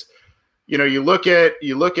this. You look at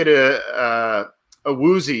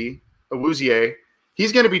Awuzie.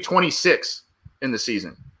 He's going to be 26 in the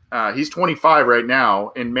season. He's 25 right now.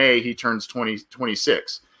 In May, he turns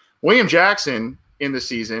 26. William Jackson in the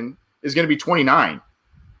season is going to be 29,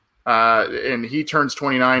 and he turns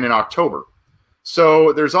 29 in October.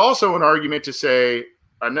 So there's also an argument to say,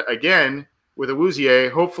 again, with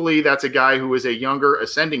Awuzie, hopefully that's a guy who is a younger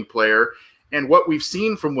ascending player, And what we've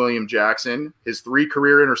seen from William Jackson, his 3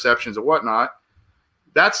 career interceptions and whatnot,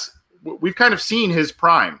 we've kind of seen his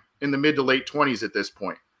prime in the mid to late 20s at this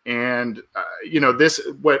point. And,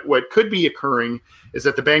 what could be occurring is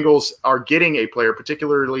that the Bengals are getting a player,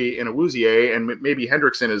 particularly in Awuzie and maybe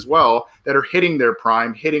Hendrickson as well, that are hitting their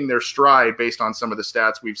prime, hitting their stride based on some of the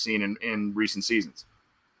stats we've seen in recent seasons.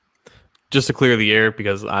 Just to clear the air,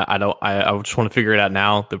 because I just want to figure it out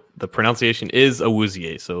now. The pronunciation is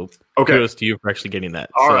Awuzie, so kudos to you for actually getting that.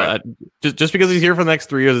 All right. Just because he's here for the next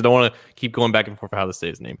 3 years, I don't want to keep going back and forth for how to say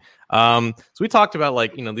his name. So we talked about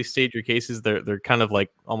these stager cases. They're kind of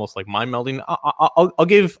like almost like mind melding. I'll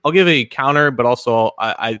give a counter, but also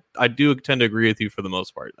I do tend to agree with you for the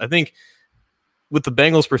most part. I think with the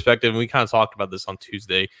Bengals perspective, and we kind of talked about this on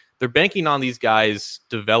Tuesday, they're banking on these guys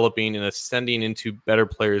developing and ascending into better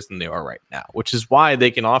players than they are right now, which is why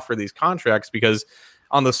they can offer these contracts, because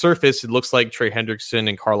on the surface, it looks like Trey Hendrickson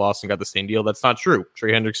and Carl Lawson got the same deal. That's not true.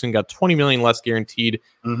 Trey Hendrickson got $20 million less guaranteed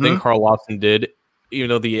than Carl Lawson did, even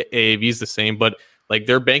though the AAV is the same. But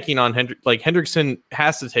they're banking on Hendrickson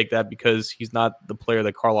has to take that because he's not the player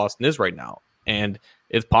that Carl Lawson is right now. And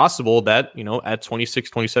it's possible that, at 26,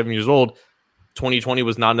 27 years old, 2020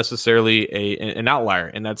 was not necessarily an outlier,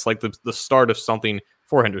 and that's like the start of something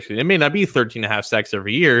for Hendrickson. It may not be 13.5 sacks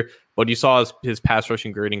every year, but you saw his pass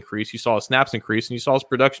rushing grade increase, you saw his snaps increase, and you saw his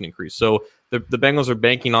production increase. So the Bengals are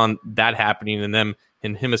banking on that happening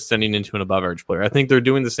and him ascending into an above average player. I think they're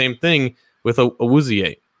doing the same thing with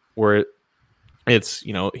Awuzie, where it's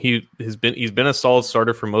he's been a solid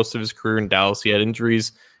starter for most of his career in Dallas. He had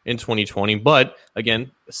injuries in 2020, but again,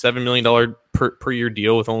 a $7 million per year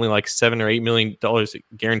deal with only like $7 or $8 million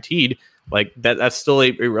guaranteed. Like that's still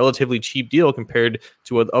a relatively cheap deal compared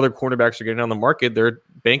to what other quarterbacks are getting on the market. They're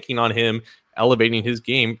banking on him elevating his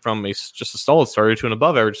game from just a solid starter to an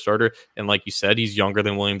above average starter. And like you said, he's younger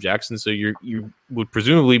than William Jackson. So you would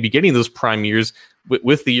presumably be getting those prime years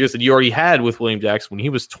with the years that you already had with William Jackson when he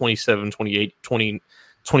was 27, 28, 26,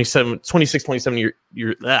 27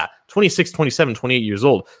 28 years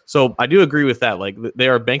old. So I do agree with that. Like they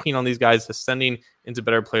are banking on these guys ascending into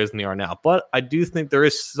better players than they are now. But I do think there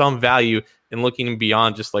is some value in looking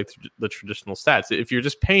beyond just like the traditional stats. If you're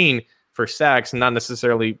just paying for sacks and not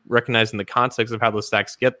necessarily recognizing the context of how those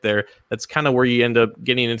sacks get there, that's kind of where you end up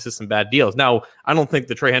getting into some bad deals. Now, I don't think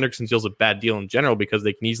the Trey Hendrickson deal is a bad deal in general because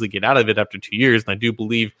they can easily get out of it after 2 years. And I do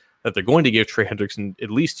believe that they're going to give Trey Hendrickson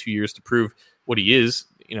at least 2 years to prove what he is,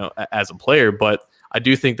 as a player. But I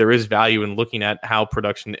do think there is value in looking at how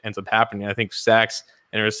production ends up happening. I think sacks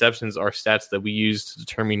and interceptions are stats that we use to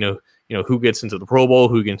determine, who gets into the Pro Bowl,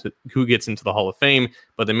 who gets into the Hall of Fame,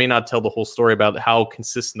 but they may not tell the whole story about how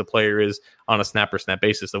consistent the player is on a snap-per-snap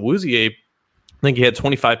basis. Awuzie, I think he had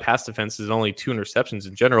 25 pass defenses and only 2 interceptions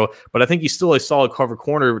in general, but I think he's still a solid cover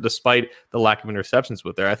corner despite the lack of interceptions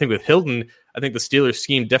with there. I think with Hilton, I think the Steelers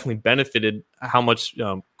scheme definitely benefited how much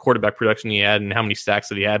quarterback production he had and how many sacks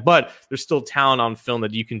that he had, but there's still talent on film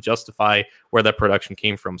that you can justify where that production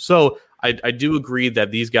came from. So I do agree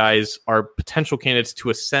that these guys are potential candidates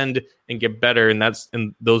to ascend and get better,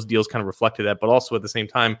 and those deals kind of reflected that. But also at the same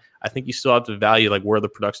time, I think you still have to value like where the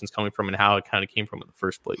production's coming from and how it kind of came from in the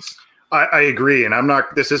first place. I agree, and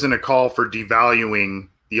this isn't a call for devaluing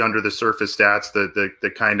the under the surface stats,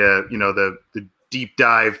 the kind of the deep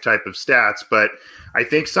dive type of stats, but I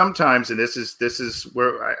think sometimes, and this is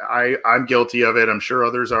where I'm guilty of it. I'm sure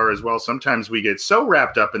others are as well. Sometimes we get so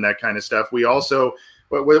wrapped up in that kind of stuff. We also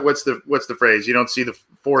what's the phrase? You don't see the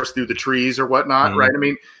forest through the trees or whatnot, mm-hmm. Right? I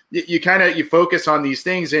mean, you focus on these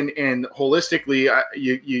things, and holistically,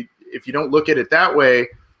 if you don't look at it that way,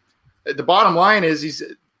 the bottom line is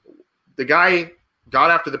the guy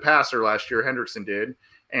got after the passer last year. Hendrickson did,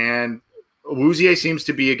 and Awuzie seems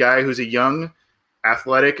to be a guy who's a young,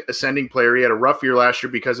 athletic, ascending player. He had a rough year last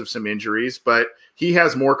year because of some injuries, but he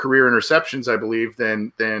has more career interceptions, I believe,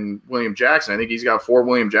 than William Jackson. I think he's got 4.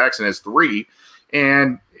 William Jackson has 3.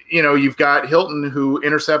 And, you've got Hilton who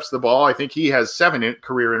intercepts the ball. I think he has 7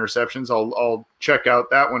 career interceptions. I'll check out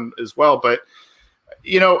that one as well. But,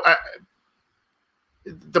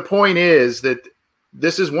 the point is that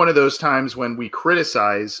this is one of those times when we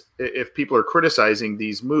criticize, if people are criticizing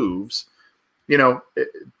these moves,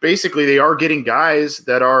 basically they are getting guys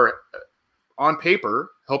that are on paper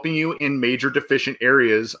helping you in major deficient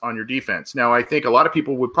areas on your defense. Now, I think a lot of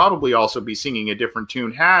people would probably also be singing a different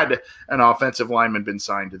tune had an offensive lineman been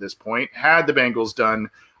signed to this point, had the Bengals done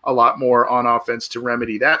a lot more on offense to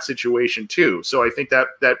remedy that situation too. So I think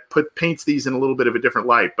that paints these in a little bit of a different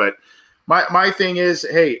light. But my thing is,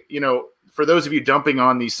 hey, for those of you dumping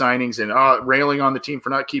on these signings and railing on the team for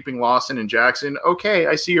not keeping Lawson and Jackson, okay,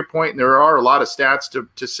 I see your point. And there are a lot of stats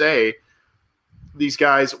to say, these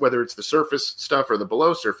guys, whether it's the surface stuff or the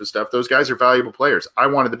below surface stuff, those guys are valuable players. I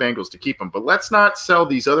wanted the Bengals to keep them, but let's not sell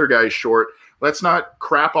these other guys short. Let's not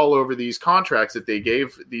crap all over these contracts that they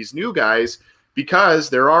gave these new guys, because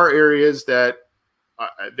there are areas that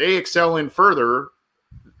they excel in further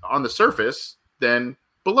on the surface than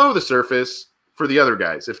below the surface for the other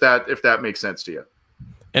guys, if that makes sense to you.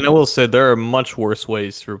 And I will say there are much worse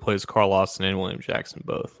ways to replace Carl Lawson and William Jackson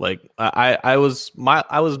both. Like I was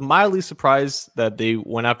mildly surprised that they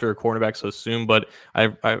went after a cornerback so soon, but I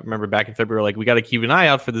remember back in February, like, we got to keep an eye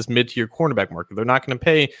out for this mid-tier cornerback market. They're not going to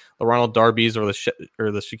pay the Ronald Darby's or the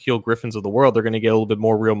Shaquille Griffins of the world. They're going to get a little bit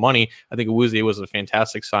more real money. I think Awuzie was a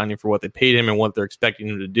fantastic signing for what they paid him and what they're expecting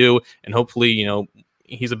him to do, and hopefully,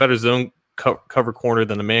 he's a better zone cover corner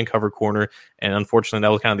than a man cover corner, and unfortunately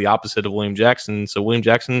that was kind of the opposite of William Jackson. So William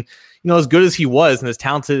Jackson, as good as he was and as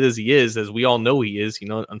talented as he is, as we all know he is,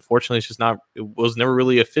 unfortunately it was never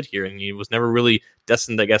really a fit here, and he was never really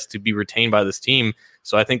destined, I guess, to be retained by this team.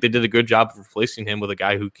 So I think they did a good job of replacing him with a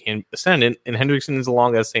guy who can ascend, and Hendrickson is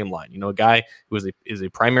along that same line. A guy who is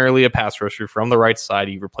primarily a pass rusher from the right side.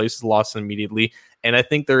 He replaces Lawson immediately, and I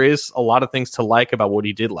think there is a lot of things to like about what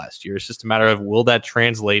he did last year. It's just a matter of, will that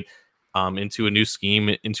translate into a new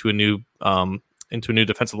scheme, into a new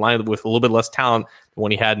defensive line with a little bit less talent than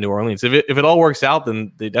when he had in New Orleans. If it all works out,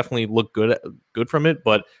 then they definitely look good from it.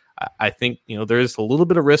 But I think there is a little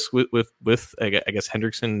bit of risk with I guess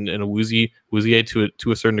Hendrickson and Awuzie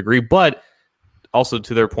to a certain degree. But also,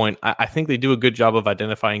 to their point, I think they do a good job of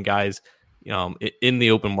identifying guys in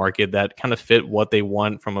the open market that kind of fit what they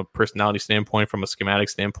want from a personality standpoint, from a schematic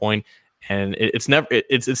standpoint. And it's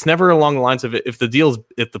never along the lines of, if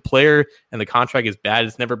the player and the contract is bad,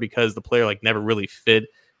 it's never because the player never really fit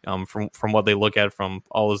from what they look at from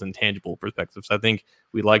all his intangible perspectives. I think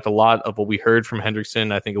we liked a lot of what we heard from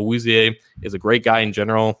Hendrickson. I think Awuzie is a great guy in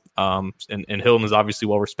general, and Hilton is obviously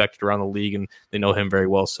well respected around the league, and they know him very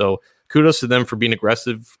well. So kudos to them for being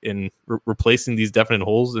aggressive in replacing these definite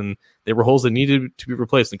holes, and they were holes that needed to be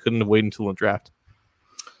replaced and couldn't have waited until the draft.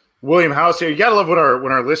 William House here. You gotta love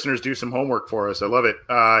when our listeners do some homework for us. I love it.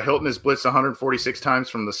 Hilton has blitzed 146 times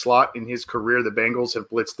from the slot in his career. The Bengals have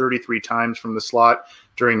blitzed 33 times from the slot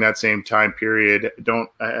during that same time period.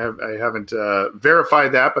 I haven't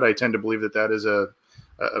verified that, but I tend to believe that is a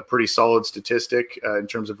pretty solid statistic in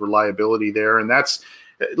terms of reliability there. And that's,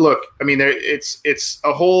 look, I mean, it's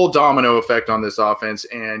a whole domino effect on this offense,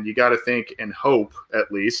 and you got to think and hope,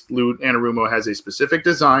 at least, Lou Anarumo has a specific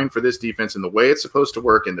design for this defense and the way it's supposed to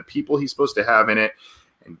work and the people he's supposed to have in it.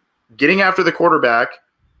 And getting after the quarterback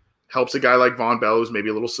helps a guy like Von Bell, who's maybe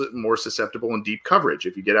a little more susceptible in deep coverage.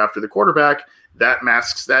 If you get after the quarterback, that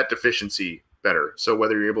masks that deficiency better. So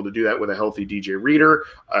whether you're able to do that with a healthy DJ Reader,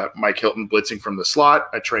 Mike Hilton blitzing from the slot,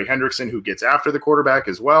 a Trey Hendrickson who gets after the quarterback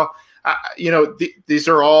as well, these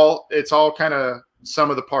are all, it's all kind of sum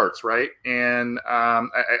of the parts, right? And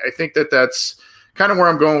I think that's kind of where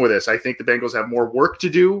I'm going with this. I think the Bengals have more work to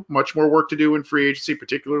do, much more work to do in free agency,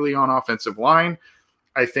 particularly on offensive line.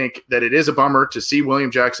 I think that it is a bummer to see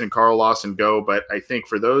William Jackson and Carl Lawson go, but I think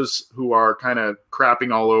for those who are kind of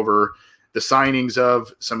crapping all over the signings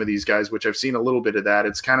of some of these guys, which I've seen a little bit of that,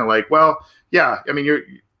 it's kind of like, well, yeah, I mean,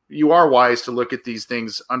 you are wise to look at these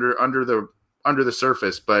things under the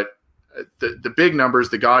surface, but the big numbers,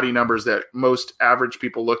 the gaudy numbers that most average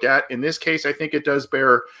people look at, in this case, I think it does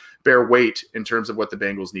bear weight in terms of what the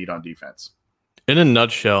Bengals need on defense. In a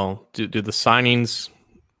nutshell, do the signings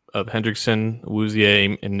of Hendrickson,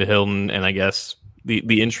 Awuzie, and Hilton, and I guess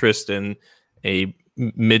the interest in a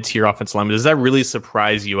mid-tier offensive lineman, does that really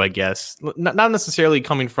surprise you, I guess? Not necessarily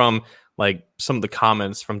coming from some of the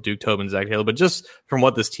comments from Duke Tobin and Zach Taylor, but just from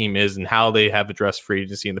what this team is and how they have addressed free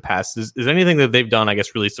agency in the past. Is anything that they've done, I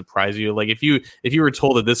guess, really surprise you? If you were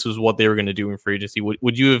told that this was what they were going to do in free agency,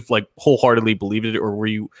 would you have wholeheartedly believed it, or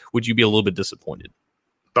would you be a little bit disappointed?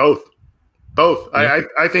 Both. Yeah.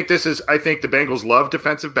 I think the Bengals love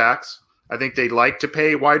defensive backs. I think they like to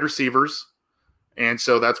pay wide receivers. And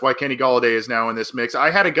so that's why Kenny Golladay is now in this mix.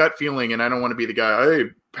 I had a gut feeling, and I don't want to be the guy,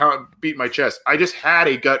 beat my chest. I just had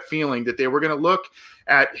a gut feeling that they were going to look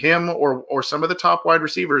at him or some of the top wide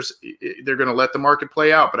receivers. They're going to let the market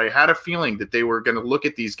play out. But I had a feeling that they were going to look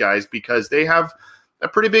at these guys because they have a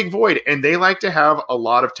pretty big void, and they like to have a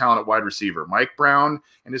lot of talent at wide receiver. Mike Brown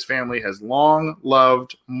and his family has long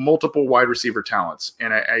loved multiple wide receiver talents.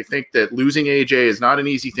 And I think that losing AJ is not an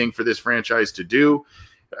easy thing for this franchise to do.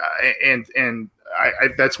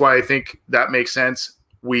 That's why I think that makes sense.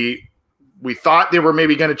 We thought they were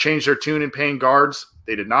maybe going to change their tune in paying guards.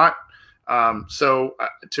 They did not. So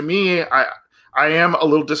to me, I am a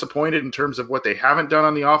little disappointed in terms of what they haven't done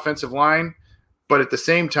on the offensive line. But at the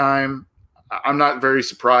same time, I'm not very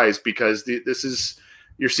surprised because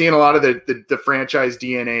you're seeing a lot of the franchise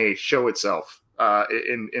DNA show itself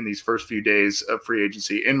in these first few days of free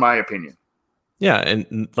agency, in my opinion. Yeah,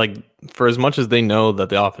 and like for as much as they know that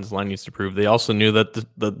the offensive line needs to improve, they also knew that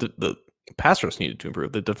the pass rush needed to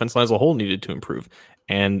improve. The defense line as a whole needed to improve.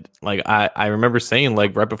 And like I remember saying,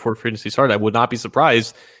 like right before free agency started, I would not be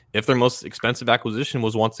surprised if their most expensive acquisition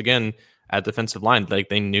was once again at defensive line. Like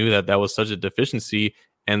they knew that was such a deficiency,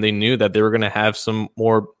 and they knew that they were going to have some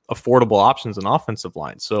more affordable options in offensive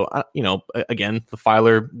line. So, again, the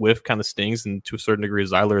Filer whiff kind of stings, and to a certain degree,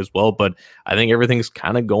 Zeiler as well. But I think everything's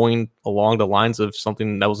kind of going along the lines of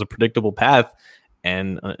something that was a predictable path.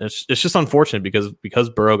 And it's just unfortunate because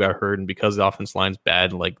Burrow got hurt and because the offense line's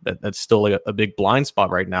bad. Like that's still like a big blind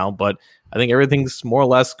spot right now. But I think everything's more or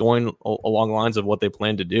less going along the lines of what they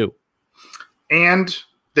plan to do. And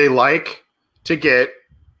they like to get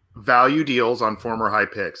value deals on former high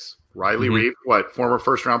picks. Riley Reef, former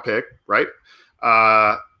first round pick, right?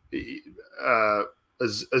 Awuzie,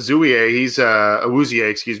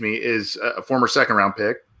 is a former second round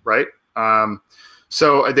pick, right?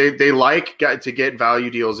 So they like to get value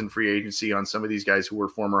deals in free agency on some of these guys who were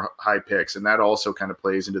former high picks, and that also kind of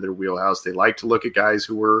plays into their wheelhouse. They like to look at guys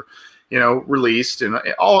who were, released and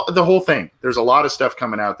all the whole thing. There's a lot of stuff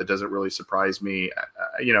coming out that doesn't really surprise me.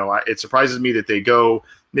 It surprises me that they go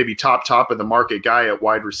maybe top of the market guy at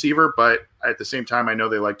wide receiver, but at the same time, I know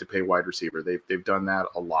they like to pay wide receiver. They've done that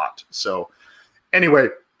a lot. So anyway,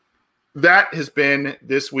 that has been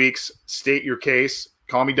this week's State Your Case.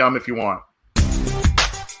 Call me dumb if you want.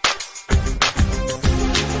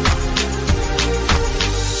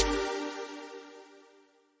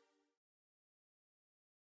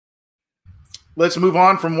 Let's move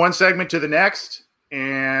on from one segment to the next,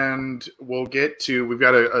 and we've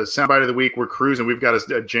got a soundbite of the week. We're cruising. We've got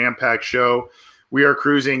a jam-packed show. We are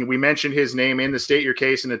cruising. We mentioned his name in the State Your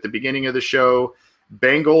Case, and at the beginning of the show,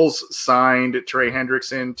 Bengals signed Trey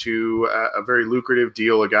Hendrickson to a very lucrative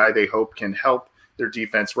deal, a guy they hope can help their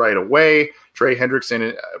defense right away. Trey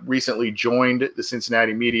Hendrickson recently joined the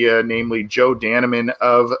Cincinnati media, namely Joe Daneman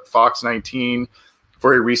of Fox 19,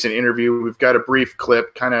 for a recent interview. We've got a brief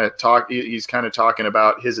clip he's kind of talking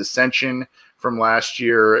about his ascension from last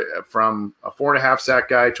year, from a 4.5 sack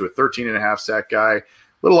guy to a 13.5 sack guy. A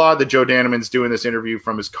little odd that Joe Daneman's doing this interview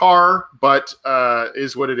from his car, but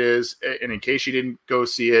is what it is. And in case you didn't go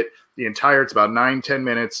see it, it's about 9-10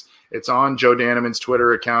 minutes. It's on Joe Daneman's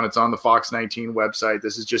Twitter account. It's on the Fox 19 website.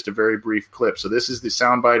 This is just a very brief clip. So this is the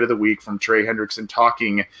soundbite of the week from Trey Hendrickson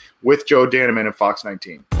talking with Joe Daneman of Fox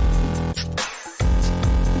 19.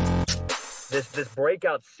 This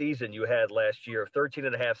breakout season you had last year,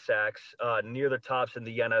 13.5 sacks, near the tops in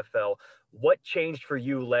the NFL. What changed for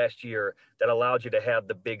you last year that allowed you to have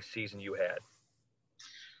the big season you had?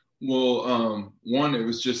 Well, one, it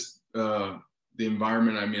was just the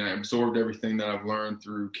environment. I mean, I absorbed everything that I've learned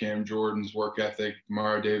through Cam Jordan's work ethic,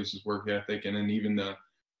 Mario Davis's work ethic, and then even the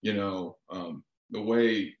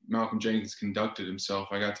way Malcolm Jenkins conducted himself.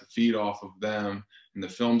 I got to feed off of them and the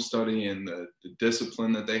film study and the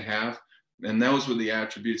discipline that they have. And those were the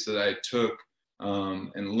attributes that I took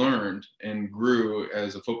and learned and grew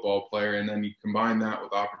as a football player. And then you combine that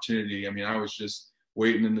with opportunity. I mean, I was just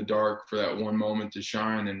waiting in the dark for that one moment to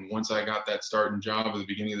shine. And once I got that starting job at the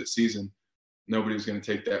beginning of the season, nobody was going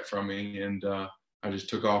to take that from me. And I just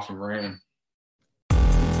took off and ran.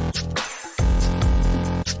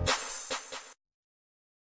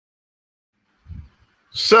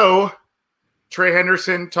 So Trey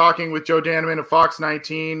Hendrickson talking with Joe Daneman of Fox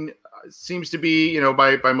 19. Seems to be,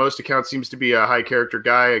 by most accounts, seems to be a high character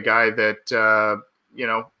guy, a guy that,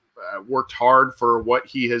 worked hard for what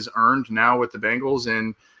he has earned now with the Bengals,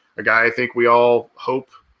 and a guy I think we all hope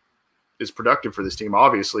is productive for this team,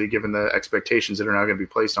 obviously, given the expectations that are now going to be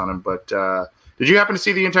placed on him. But did you happen to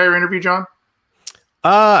see the entire interview, John?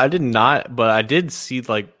 I did not, but I did see,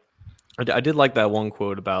 I did like that one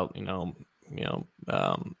quote about,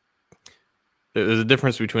 there's a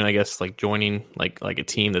difference between, I guess, like joining like a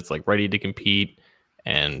team that's like ready to compete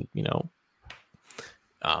and,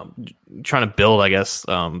 trying to build, I guess,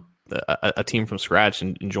 a team from scratch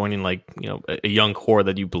and joining a young core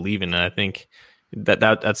that you believe in. And I think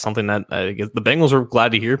that's something that I guess the Bengals are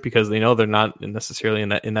glad to hear, because they know they're not necessarily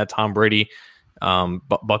in that Tom Brady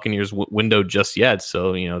Buccaneers window just yet.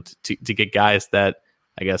 So, to get guys that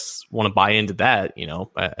I guess want to buy into that,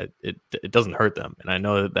 it doesn't hurt them. And I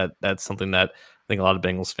know that's something that I think a lot of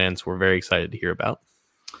Bengals fans were very excited to hear about.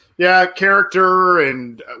 Yeah, character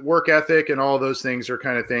and work ethic and all those things are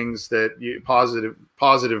kind of things that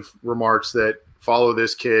positive remarks that follow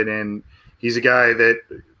this kid. And he's a guy that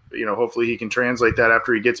hopefully he can translate that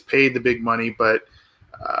after he gets paid the big money. But,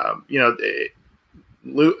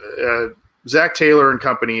 Zach Taylor and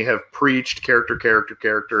company have preached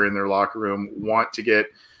character in their locker room, want to get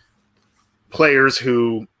players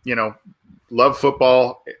who, love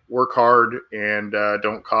football, work hard, and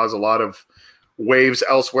don't cause a lot of waves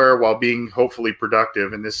elsewhere while being hopefully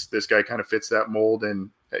productive. And this guy kind of fits that mold. And,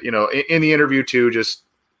 in the interview too, just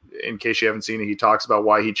in case you haven't seen it, he talks about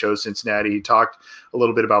why he chose Cincinnati. He talked a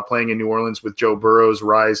little bit about playing in New Orleans with Joe Burrow's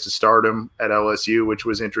rise to stardom at LSU, which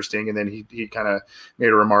was interesting. And then he kind of made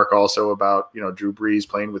a remark also about, Drew Brees,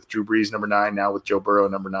 playing with Drew Brees, number 9, now with Joe Burrow,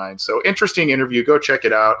 number 9. So interesting interview. Go check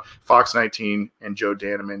it out. Fox 19 and Joe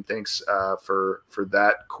Danneman. Thanks for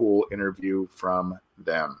that cool interview from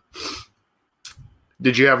them.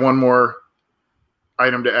 Did you have one more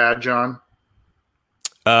item to add, John?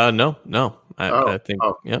 No. I think.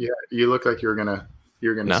 Yeah. You look like you're gonna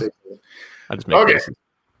say something. I just make cases.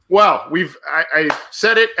 Well, I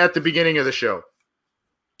said it at the beginning of the show.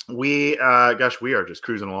 We are just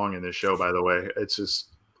cruising along in this show. By the way, it's just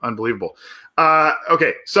unbelievable.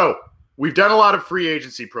 Okay, so we've done a lot of free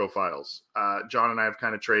agency profiles. John and I have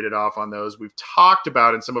kind of traded off on those. We've talked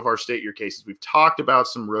about in some of our state your cases. We've talked about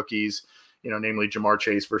some rookies, namely Jamar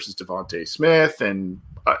Chase versus Devontae Smith, and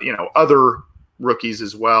other rookies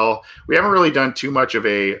as well. We haven't really done too much of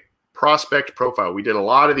a prospect profile. We did a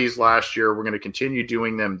lot of these last year. We're going to continue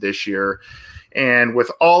doing them this year. And with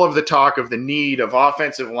all of the talk of the need of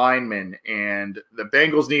offensive linemen and the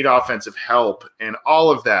Bengals need offensive help and all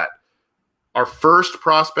of that, our first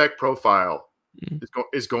prospect profile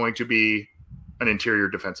is going to be an interior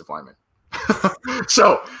defensive lineman.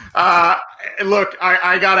 So, look,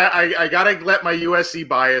 I gotta let my USC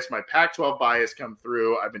bias, my Pac-12 bias come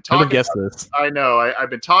through. I've been talking. This. I know. I've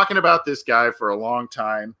been talking about this guy for a long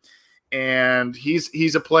time, and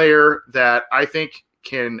he's a player that I think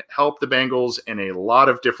can help the Bengals in a lot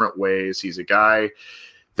of different ways. He's a guy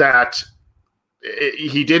that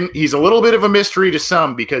he's a little bit of a mystery to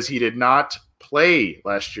some because he did not play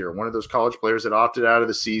last year. One of those college players that opted out of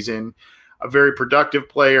the season. A very productive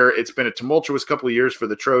player. It's been a tumultuous couple of years for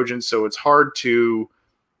the Trojans, so it's hard to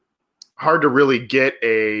really get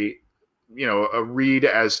a read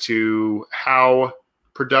as to how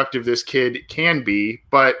productive this kid can be.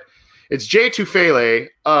 But it's Jay Tufele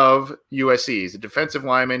of USC. He's a defensive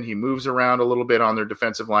lineman. He moves around a little bit on their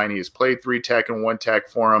defensive line. He has played 3 tech and 1 tech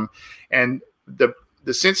for him. And the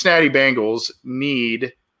Cincinnati Bengals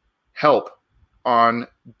need help on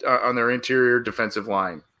their interior defensive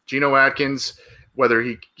line. Geno Atkins, whether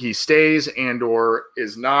he stays and or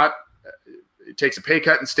is not, takes a pay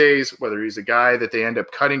cut and stays, whether he's a guy that they end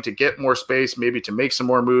up cutting to get more space, maybe to make some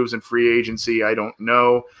more moves in free agency, I don't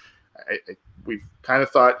know. We've kind of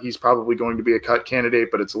thought he's probably going to be a cut candidate,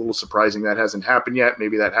 but it's a little surprising that hasn't happened yet.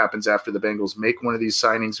 Maybe that happens after the Bengals make one of these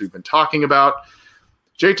signings we've been talking about.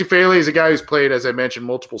 Jay Tufele is a guy who's played, as I mentioned,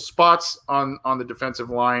 multiple spots on the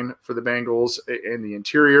defensive line for the Bengals in the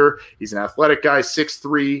interior. He's an athletic guy,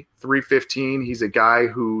 6'3", 315. He's a guy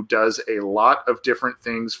who does a lot of different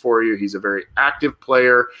things for you. He's a very active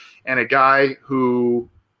player and a guy who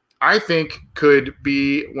I think could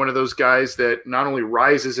be one of those guys that not only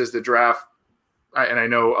rises as the draft, and I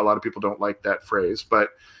know a lot of people don't like that phrase, but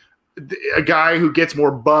a guy who gets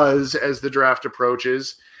more buzz as the draft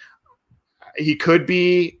approaches. He could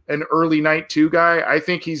be an early night 2 guy. I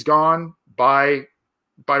think he's gone by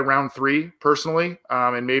round 3 personally.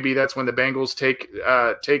 And maybe that's when the Bengals take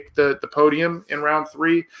the podium in round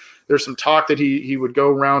 3. There's some talk that he would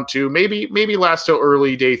go round 2, maybe last till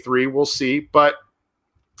early day 3. We'll see. But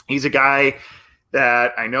he's a guy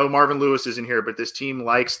that I know Marvin Lewis isn't here, but this team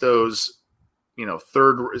likes those,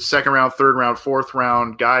 second round, third round, fourth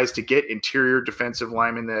round guys to get interior defensive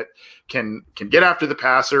linemen that can get after the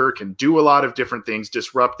passer, can do a lot of different things,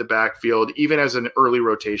 disrupt the backfield, even as an early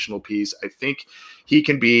rotational piece. I think he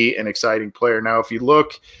can be an exciting player. Now, if you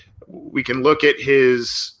look, we can look at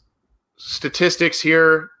his statistics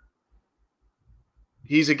here.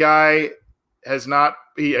 He's a guy did not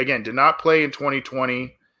play in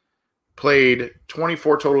 2020. Played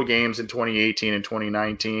 24 total games in 2018 and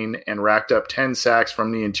 2019 and racked up 10 sacks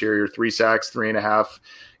from the interior, 3 sacks, 3.5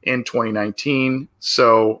 in 2019.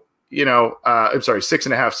 So,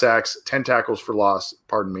 6.5 sacks, 10 tackles for loss,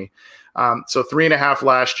 pardon me. So 3.5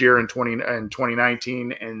 last year in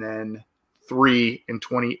 2019 and then 3 in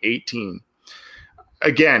 2018.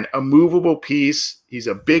 Again, a movable piece. He's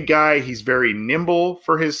a big guy. He's very nimble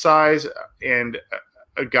for his size and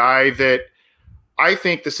a guy that I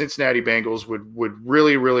think the Cincinnati Bengals would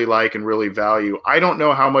really, really like and really value. I don't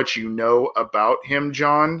know how much you know about him,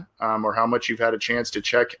 John, or how much you've had a chance to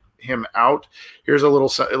check him out. Here's a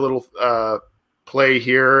little play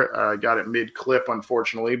here. Got it mid clip,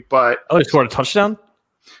 unfortunately, but he scored a touchdown.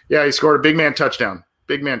 Yeah, he scored a big man touchdown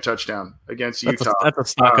against Utah. That's a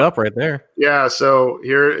stock up right there. Yeah, so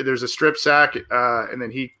here there's a strip sack, and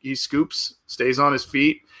then he scoops, stays on his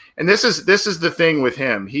feet. And this is the thing with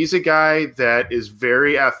him. He's a guy that is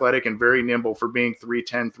very athletic and very nimble for being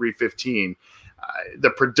 310, 315. The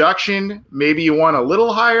production, maybe you want a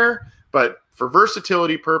little higher, but for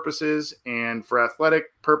versatility purposes and for athletic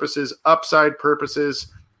purposes, upside purposes,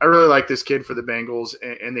 I really like this kid for the Bengals,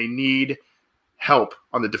 and they need help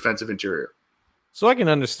on the defensive interior. So I can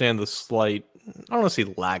understand the slight, I don't want to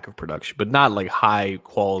say lack of production, but not like high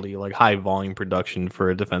quality, like high volume production for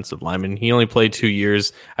a defensive lineman. He only played 2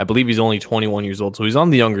 years. I believe he's only 21 years old, so he's on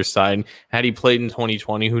the younger side. Had he played in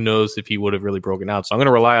 2020, who knows if he would have really broken out. So I'm going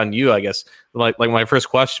to rely on you, I guess. Like my first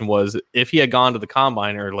question was, if he had gone to the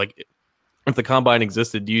combine, or like if the combine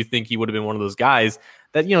existed, do you think he would have been one of those guys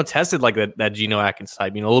that, tested like that Geno Atkins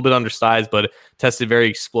type, a little bit undersized, but tested very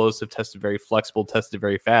explosive, tested very flexible, tested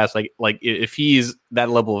very fast. Like if he's that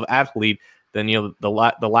level of athlete, then, the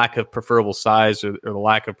lack of preferable size or the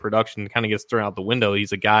lack of production kind of gets thrown out the window.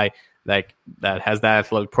 He's a guy that has that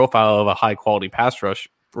athletic profile of a high quality pass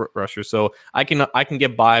rusher. So I can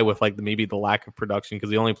get by with like maybe the lack of production because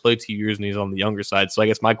he only played 2 years and he's on the younger side. So I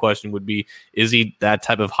guess my question would be, is he that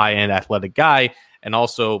type of high end athletic guy? And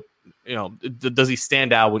also, does he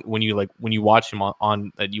stand out when you watch him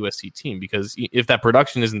on that USC team? Because if that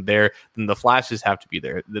production isn't there, then the flashes have to be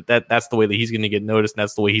there. That's the way that he's going to get noticed, and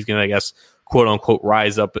that's the way he's going to, I guess, quote unquote,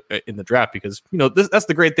 rise up in the draft. Because that's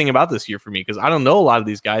the great thing about this year for me, because I don't know a lot of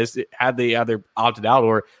these guys had they either opted out,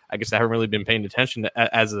 or I guess I haven't really been paying attention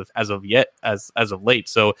as of late.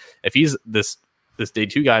 So if he's this day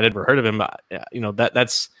two guy, I'd never heard of him.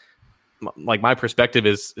 That's. Like my perspective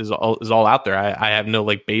is all out there. I have no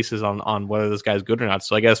basis on whether this guy's good or not.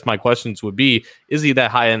 So I guess my questions would be, is he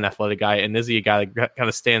that high end athletic guy? And is he a guy that kind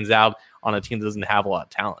of stands out on a team that doesn't have a lot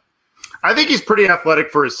of talent? I think he's pretty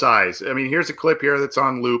athletic for his size. I mean, here's a clip here that's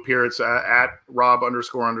on loop here. It's at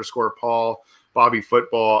Rob__Paul, Bobby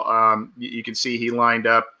Football. You can see he lined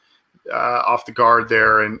up off the guard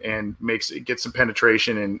there and gets some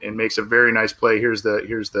penetration and makes a very nice play. Here's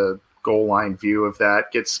the goal line view of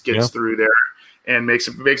that, gets through there and makes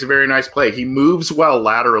a very nice play. He moves well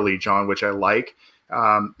laterally, John, which I like.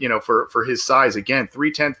 For his size, again,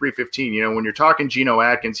 310, 315. When you're talking Geno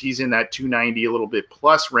Atkins, he's in that 290, a little bit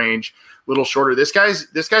plus range, a little shorter. This guy's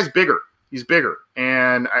bigger. He's bigger,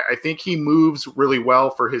 and I think he moves really well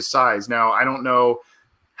for his size. Now, I don't know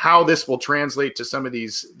how this will translate to some of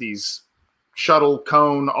these shuttle,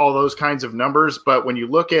 cone, all those kinds of numbers. But when you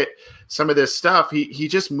look at some of this stuff, he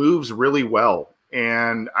just moves really well.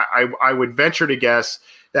 And I would venture to guess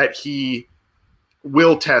that he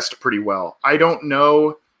will test pretty well. I don't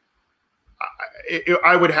know.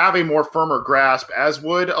 I would have a more firmer grasp, as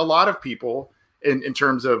would a lot of people, in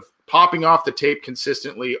terms of popping off the tape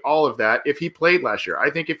consistently, all of that, if he played last year. I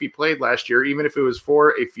think if he played last year, even if it was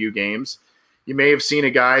for a few games, you may have seen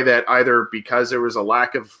a guy that either because there was a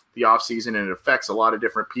lack of the offseason and it affects a lot of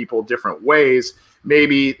different people different ways,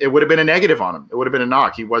 maybe it would have been a negative on him. It would have been a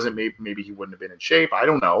knock. He wasn't, maybe he wouldn't have been in shape. I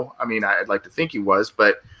don't know. I mean, I'd like to think he was,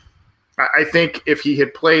 but I think if he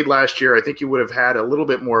had played last year, I think he would have had a little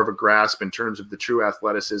bit more of a grasp in terms of the true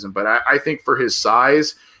athleticism. But I think for his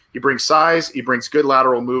size, he brings good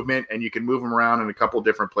lateral movement, and you can move him around in a couple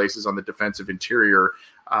different places on the defensive interior.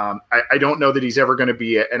 I don't know that he's ever going to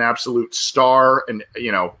be an absolute star and,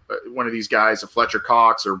 one of these guys, a Fletcher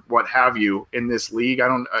Cox or what have you in this league.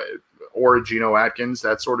 Or a Geno Atkins,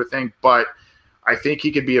 that sort of thing. But I think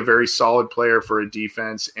he could be a very solid player for a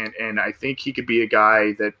defense. And I think he could be a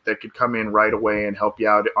guy that could come in right away and help you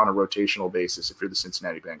out on a rotational basis if you're the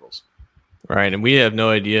Cincinnati Bengals. Right. And we have no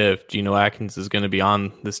idea if Geno Atkins is going to be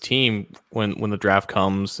on this team when the draft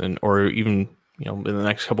comes or even, in the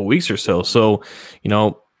next couple of weeks or so. So,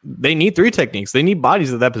 they need three techniques. They need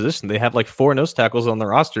bodies at that position. They have 4 nose tackles on their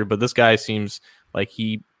roster, but this guy seems like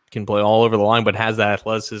he can play all over the line, but has that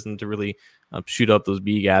athleticism to really shoot up those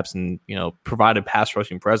B gaps and, provide a pass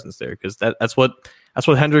rushing presence there. Because that's what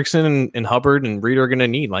Hendrickson and Hubbard and Reed are going to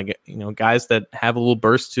need. Guys that have a little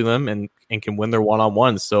burst to them and can win their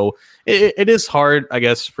one-on-ones. So it is hard, I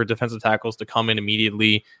guess, for defensive tackles to come in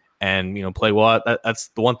immediately and, play well. That's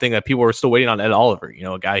the one thing that people are still waiting on. Ed Oliver,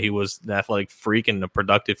 a guy who was an athletic freak and a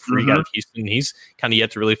productive freak out of Houston. He's kind of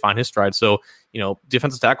yet to really find his stride. So,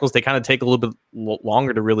 defensive tackles, they kind of take a little bit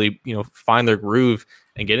longer to really, find their groove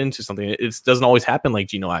and get into something. It doesn't always happen like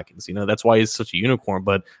Geno Atkins. That's why he's such a unicorn.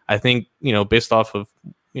 But I think, based off of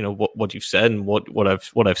what you've said and what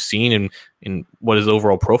I've seen and what his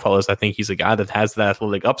overall profile is, I think he's a guy that has that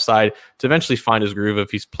athletic upside to eventually find his groove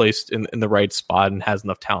if he's placed in the right spot and has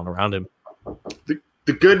enough talent around him.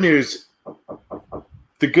 The good news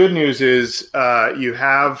is you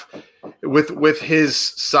have with his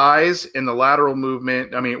size in the lateral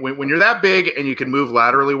movement. I mean, when you're that big and you can move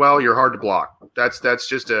laterally well, you're hard to block. That's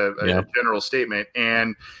just a general statement.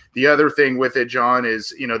 And the other thing with it, John, is,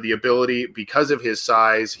 the ability, because of his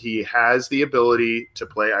size, he has the ability to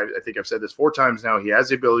play. I think I've said this 4 times now. He has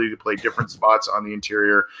the ability to play different spots on the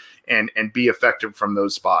interior and be effective from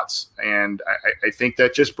those spots. And I think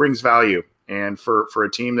that just brings value. And for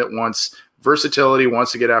a team that wants versatility,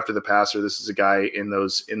 wants to get after the passer, this is a guy in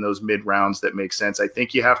those mid rounds that makes sense. I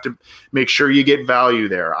think you have to make sure you get value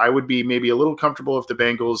there. I would be maybe a little uncomfortable if the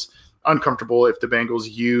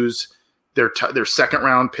Bengals use their second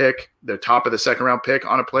round pick, the top of the second round pick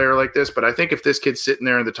on a player like this. But I think if this kid's sitting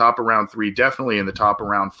there in the top of round 3, definitely in the top of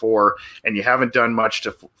round 4, and you haven't done much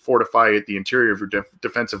to fortify the interior of your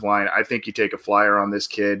defensive line, I think you take a flyer on this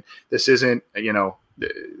kid. This isn't, I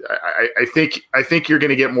think you're going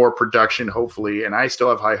to get more production, hopefully, and I still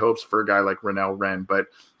have high hopes for a guy like Renell Wren, but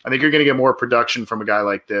I think you're going to get more production from a guy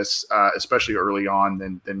like this, especially early on,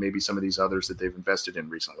 than maybe some of these others that they've invested in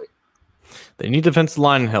recently. They need defensive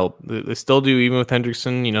line help. They still do, even with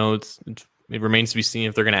Hendrickson. It remains to be seen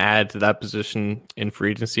if they're going to add to that position in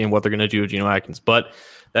free agency and what they're going to do with Geno Atkins. But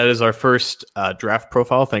that is our first draft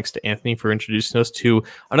profile. Thanks to Anthony for introducing us to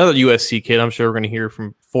another USC kid. I'm sure we're going to hear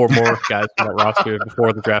from 4 more guys from that roster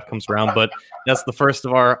before the draft comes around. But that's the first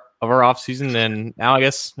of our offseason. And now I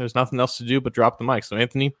guess there's nothing else to do but drop the mic. So,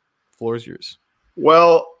 Anthony, the floor is yours.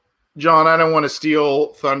 Well, John, I don't want to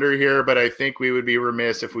steal thunder here, but I think we would be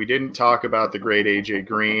remiss if we didn't talk about the great AJ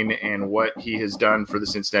Green and what he has done for the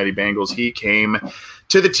Cincinnati Bengals. He came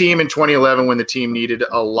to the team in 2011 when the team needed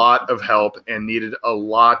a lot of help and needed a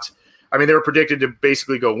lot. I mean, they were predicted to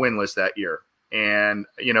basically go winless that year. And,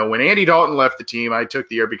 when Andy Dalton left the team, I took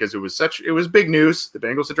the year because it was big news. The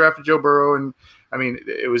Bengals had drafted Joe Burrow, and I mean,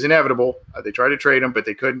 it was inevitable. They tried to trade him, but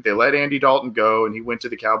they couldn't. They let Andy Dalton go, and he went to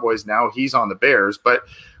the Cowboys. Now he's on the Bears. But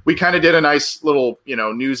we kind of did a nice little,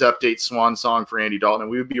 news update swan song for Andy Dalton.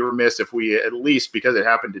 And we would be remiss if we, at least because it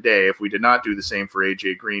happened today, if we did not do the same for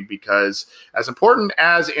AJ Green, because as important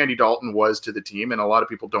as Andy Dalton was to the team, and a lot of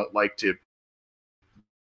people don't like to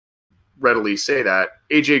readily say that,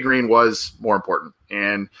 AJ Green was more important.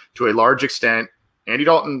 And to a large extent, Andy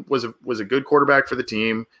Dalton was a good quarterback for the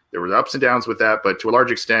team. There were ups and downs with that, but to a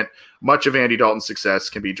large extent, much of Andy Dalton's success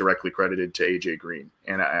can be directly credited to AJ Green.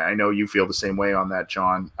 And I know you feel the same way on that,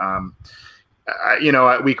 John.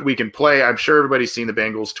 We can play. I'm sure everybody's seen the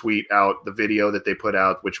Bengals tweet out the video that they put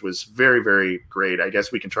out, which was very, very great. I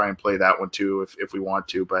guess we can try and play that one too if we want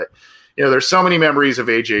to. But there's so many memories of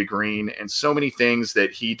AJ Green and so many things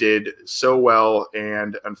that he did so well.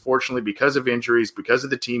 And unfortunately, because of injuries, because of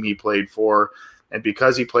the team he played for, and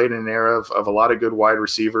because he played in an era of a lot of good wide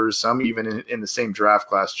receivers, some even in the same draft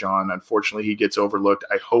class, John, unfortunately, he gets overlooked.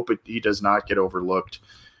 I hope he does not get overlooked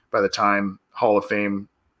by the time Hall of Fame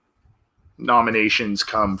nominations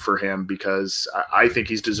come for him, because I think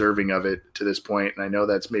he's deserving of it to this point. And I know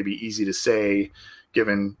that's maybe easy to say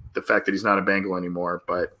given the fact that he's not a Bengal anymore,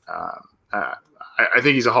 but I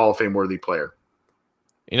think he's a Hall of Fame worthy player.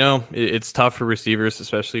 It's tough for receivers,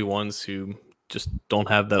 especially ones who just don't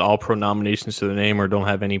have that all-pro nominations to the name or don't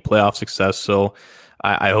have any playoff success. So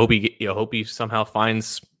I hope he somehow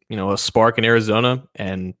finds, a spark in Arizona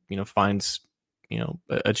and, finds,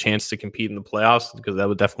 a chance to compete in the playoffs, because that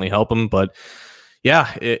would definitely help him. But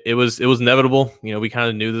yeah, it was inevitable. We kind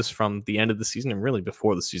of knew this from the end of the season and really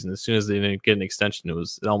before the season. As soon as they didn't get an extension,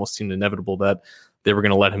 it almost seemed inevitable that they were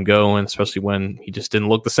going to let him go. And especially when he just didn't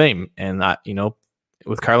look the same. And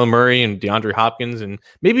with Kyler Murray and DeAndre Hopkins and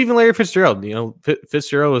maybe even Larry Fitzgerald.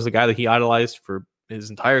 Fitzgerald was the guy that he idolized for his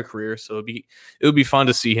entire career. So it would be fun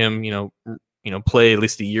to see him, play at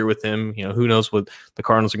least a year with him. Who knows what the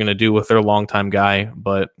Cardinals are going to do with their longtime guy.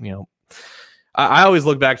 But, I always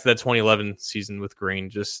look back to that 2011 season with Green.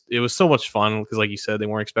 It was so much fun because, like you said, they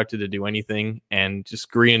weren't expected to do anything. And just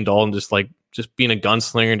Green and Dalton just being a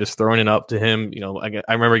gunslinger and just throwing it up to him.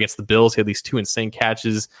 I remember against the Bills, he had these 2 insane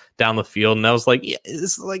catches down the field. And I was like, yeah,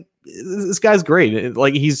 this guy's great.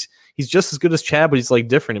 He's just as good as Chad, but he's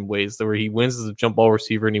different in ways where he wins as a jump ball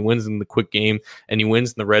receiver and he wins in the quick game and he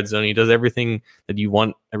wins in the red zone. He does everything that you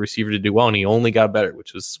want a receiver to do well. And he only got better,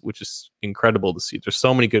 which is incredible to see. There's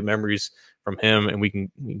so many good memories from him, and we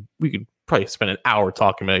could probably spend an hour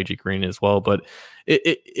talking about AJ Green as well. But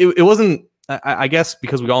it wasn't I guess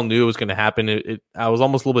because we all knew it was going to happen, I was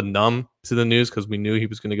almost a little bit numb to the news because we knew he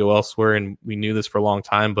was going to go elsewhere, and we knew this for a long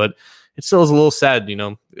time. But it still is a little sad,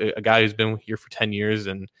 a guy who's been here for 10 years,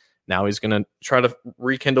 and now he's going to try to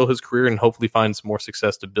rekindle his career and hopefully find some more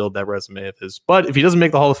success to build that resume of his. But if he doesn't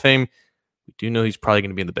make the Hall of Fame, we do know he's probably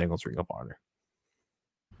going to be in the Bengals Ring of Honor.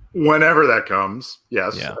 Whenever that comes,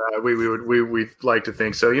 yes, yeah. We'd like to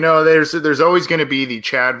think so. There's always going to be the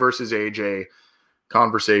Chad versus AJ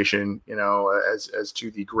conversation, as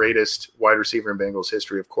to the greatest wide receiver in Bengals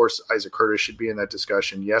history. Of course, Isaac Curtis should be in that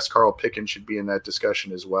discussion. Yes, Carl Pickens should be in that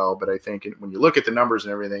discussion as well. But I think when you look at the numbers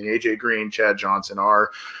and everything, AJ Green, Chad Johnson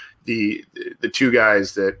are the two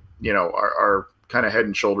guys that are kind of head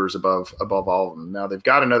and shoulders above all of them. Now they've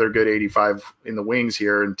got another good 85 in the wings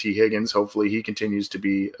here, and T. Higgins. Hopefully he continues to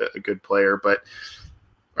be a good player. But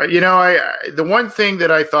the one thing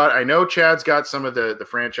that I thought, I know Chad's got some of the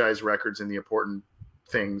franchise records and the important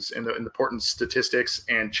things and the important statistics,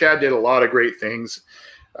 and Chad did a lot of great things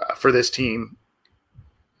for this team.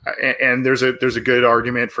 And there's a good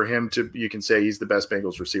argument for him you can say he's the best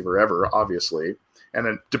Bengals receiver ever, obviously. And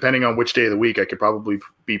then depending on which day of the week, I could probably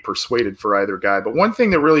be persuaded for either guy. But one thing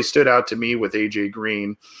that really stood out to me with AJ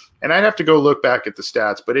Green, and I'd have to go look back at the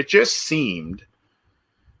stats, but it just seemed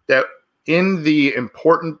that in the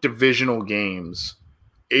important divisional games,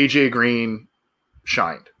 AJ Green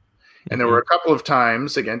shined. And there were a couple of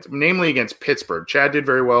times namely against Pittsburgh. Chad did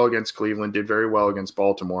very well against Cleveland, did very well against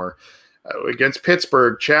Baltimore. Against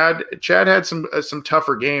Pittsburgh, Chad had some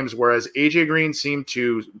tougher games, whereas AJ Green seemed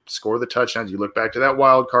to score the touchdowns. You look back to that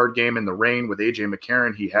wild card game in the rain with AJ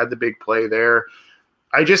McCarron, he had the big play there.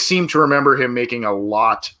 I just seem to remember him making a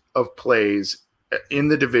lot of plays in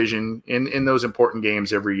the division, in those important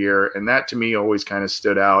games every year, and that to me always kind of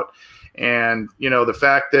stood out. And the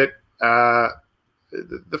fact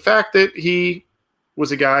that he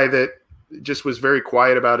was a guy that just was very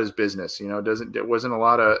quiet about his business. There wasn't a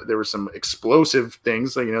lot of, there were some explosive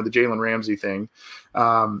things like, the Jalen Ramsey thing.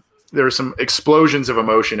 There were some explosions of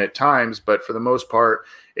emotion at times, but for the most part,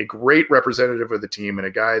 a great representative of the team and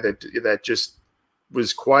a guy that just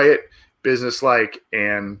was quiet, businesslike,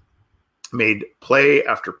 and made play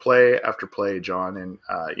after play after play, John. And,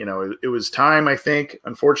 it was time, I think,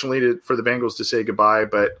 unfortunately, for the Bengals to say goodbye,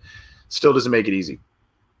 but still doesn't make it easy.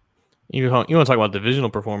 You want to talk about divisional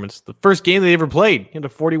performance? The first game they ever played, he had a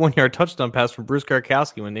 41-yard touchdown pass from Bruce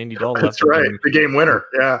Karkowski when Andy Dalton left. That's right, the game winner.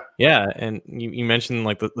 Yeah. And you mentioned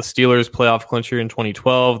like the Steelers playoff clincher in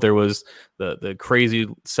 2012. There was the crazy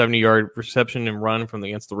 70-yard reception and run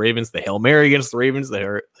against the Ravens. The Hail Mary against the Ravens.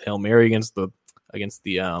 The Hail Mary against the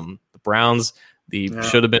Browns.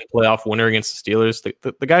 Should have been playoff winner against the Steelers.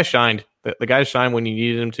 The guy shined. The guy shined when you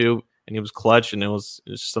needed him to, and he was clutch. And it was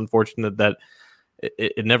just unfortunate that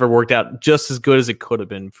it never worked out just as good as it could have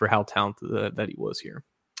been for how talented that he was here.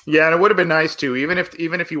 Yeah, and it would have been nice too, even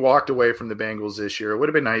if he walked away from the Bengals this year, it would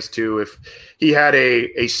have been nice too if he had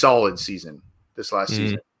a solid season this last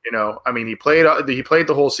season. He played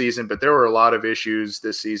the whole season, but there were a lot of issues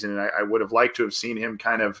this season, and I would have liked to have seen him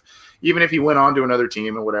kind of, even if he went on to another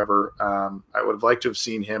team or whatever, I would have liked to have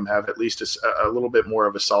seen him have at least a little bit more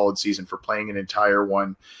of a solid season for playing an entire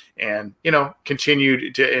one, and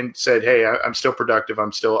continued to and said, hey, I'm still productive.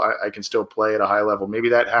 I can still play at a high level. Maybe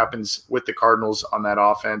that happens with the Cardinals on that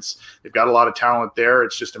offense. They've got a lot of talent there.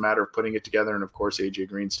 It's just a matter of putting it together, and of course AJ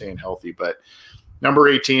Green staying healthy, but. Number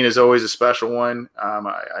 18 is always a special one.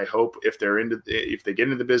 I hope if they get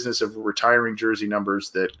into the business of retiring jersey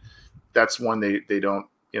numbers, that's one they don't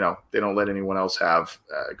let anyone else have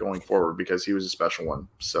going forward, because he was a special one.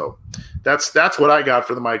 So that's what I got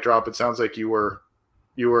for the mic drop. It sounds like you were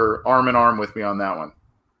arm in arm with me on that one.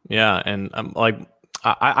 Yeah, and I'm like,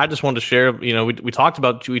 I just wanted to share. We talked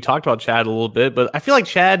about Chad a little bit, but I feel like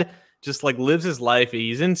Chad just like lives his life.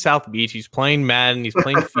 He's in South Beach. He's playing Madden. He's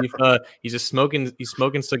playing FIFA. He's just smoking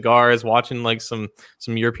cigars, watching like some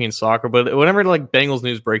European soccer. But whenever like Bengals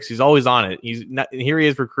news breaks, he's always on it. Here he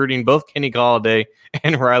is recruiting both Kenny Golladay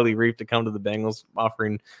and Riley Reif to come to the Bengals,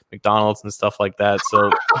 offering McDonald's and stuff like that. So,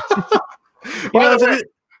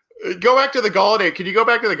 go back to the Golladay. Can you go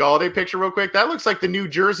back to the Golladay picture real quick? That looks like the New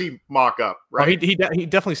Jersey mock-up, right? Oh, he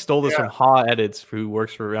definitely stole this from Ha Edits, who's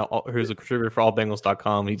a contributor for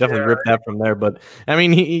allbengals.com. He definitely ripped that from there. But I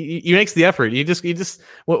mean, he makes the effort. He just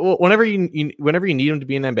whenever you need him to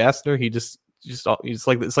be an ambassador, he's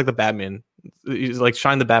like the Batman. He's like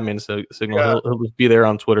shine the Batman signal. Yeah. He'll just be there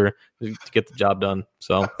on Twitter to get the job done.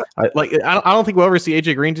 So I don't think we'll ever see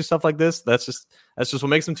AJ Green do stuff like this. That's just what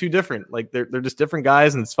makes them two different. Like they're just different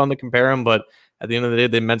guys, and it's fun to compare them. But at the end of the day,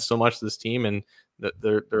 they meant so much to this team, and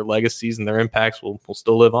their legacies and their impacts will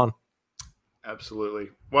still live on. Absolutely.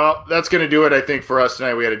 Well, that's going to do it, I think, for us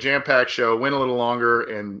tonight. We had a jam-packed show, went a little longer,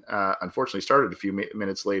 and unfortunately started a few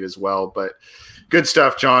minutes late as well. But good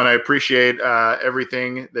stuff, John. I appreciate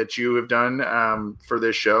everything that you have done for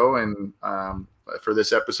this show and for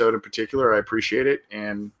this episode in particular. I appreciate it.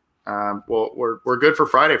 And well, we're good for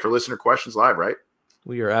Friday for Listener Questions Live, right?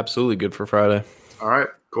 We are absolutely good for Friday. All right,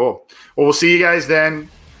 cool. Well, we'll see you guys then.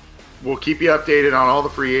 We'll keep you updated on all the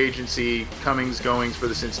free agency comings, goings for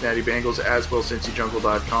the Cincinnati Bengals, as will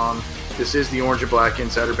CincyJungle.com. This is the Orange and Black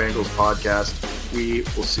Insider Bengals podcast. We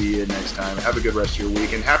will see you next time. Have a good rest of your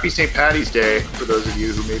week, and happy St. Paddy's Day for those of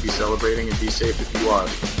you who may be celebrating, and be safe if you are.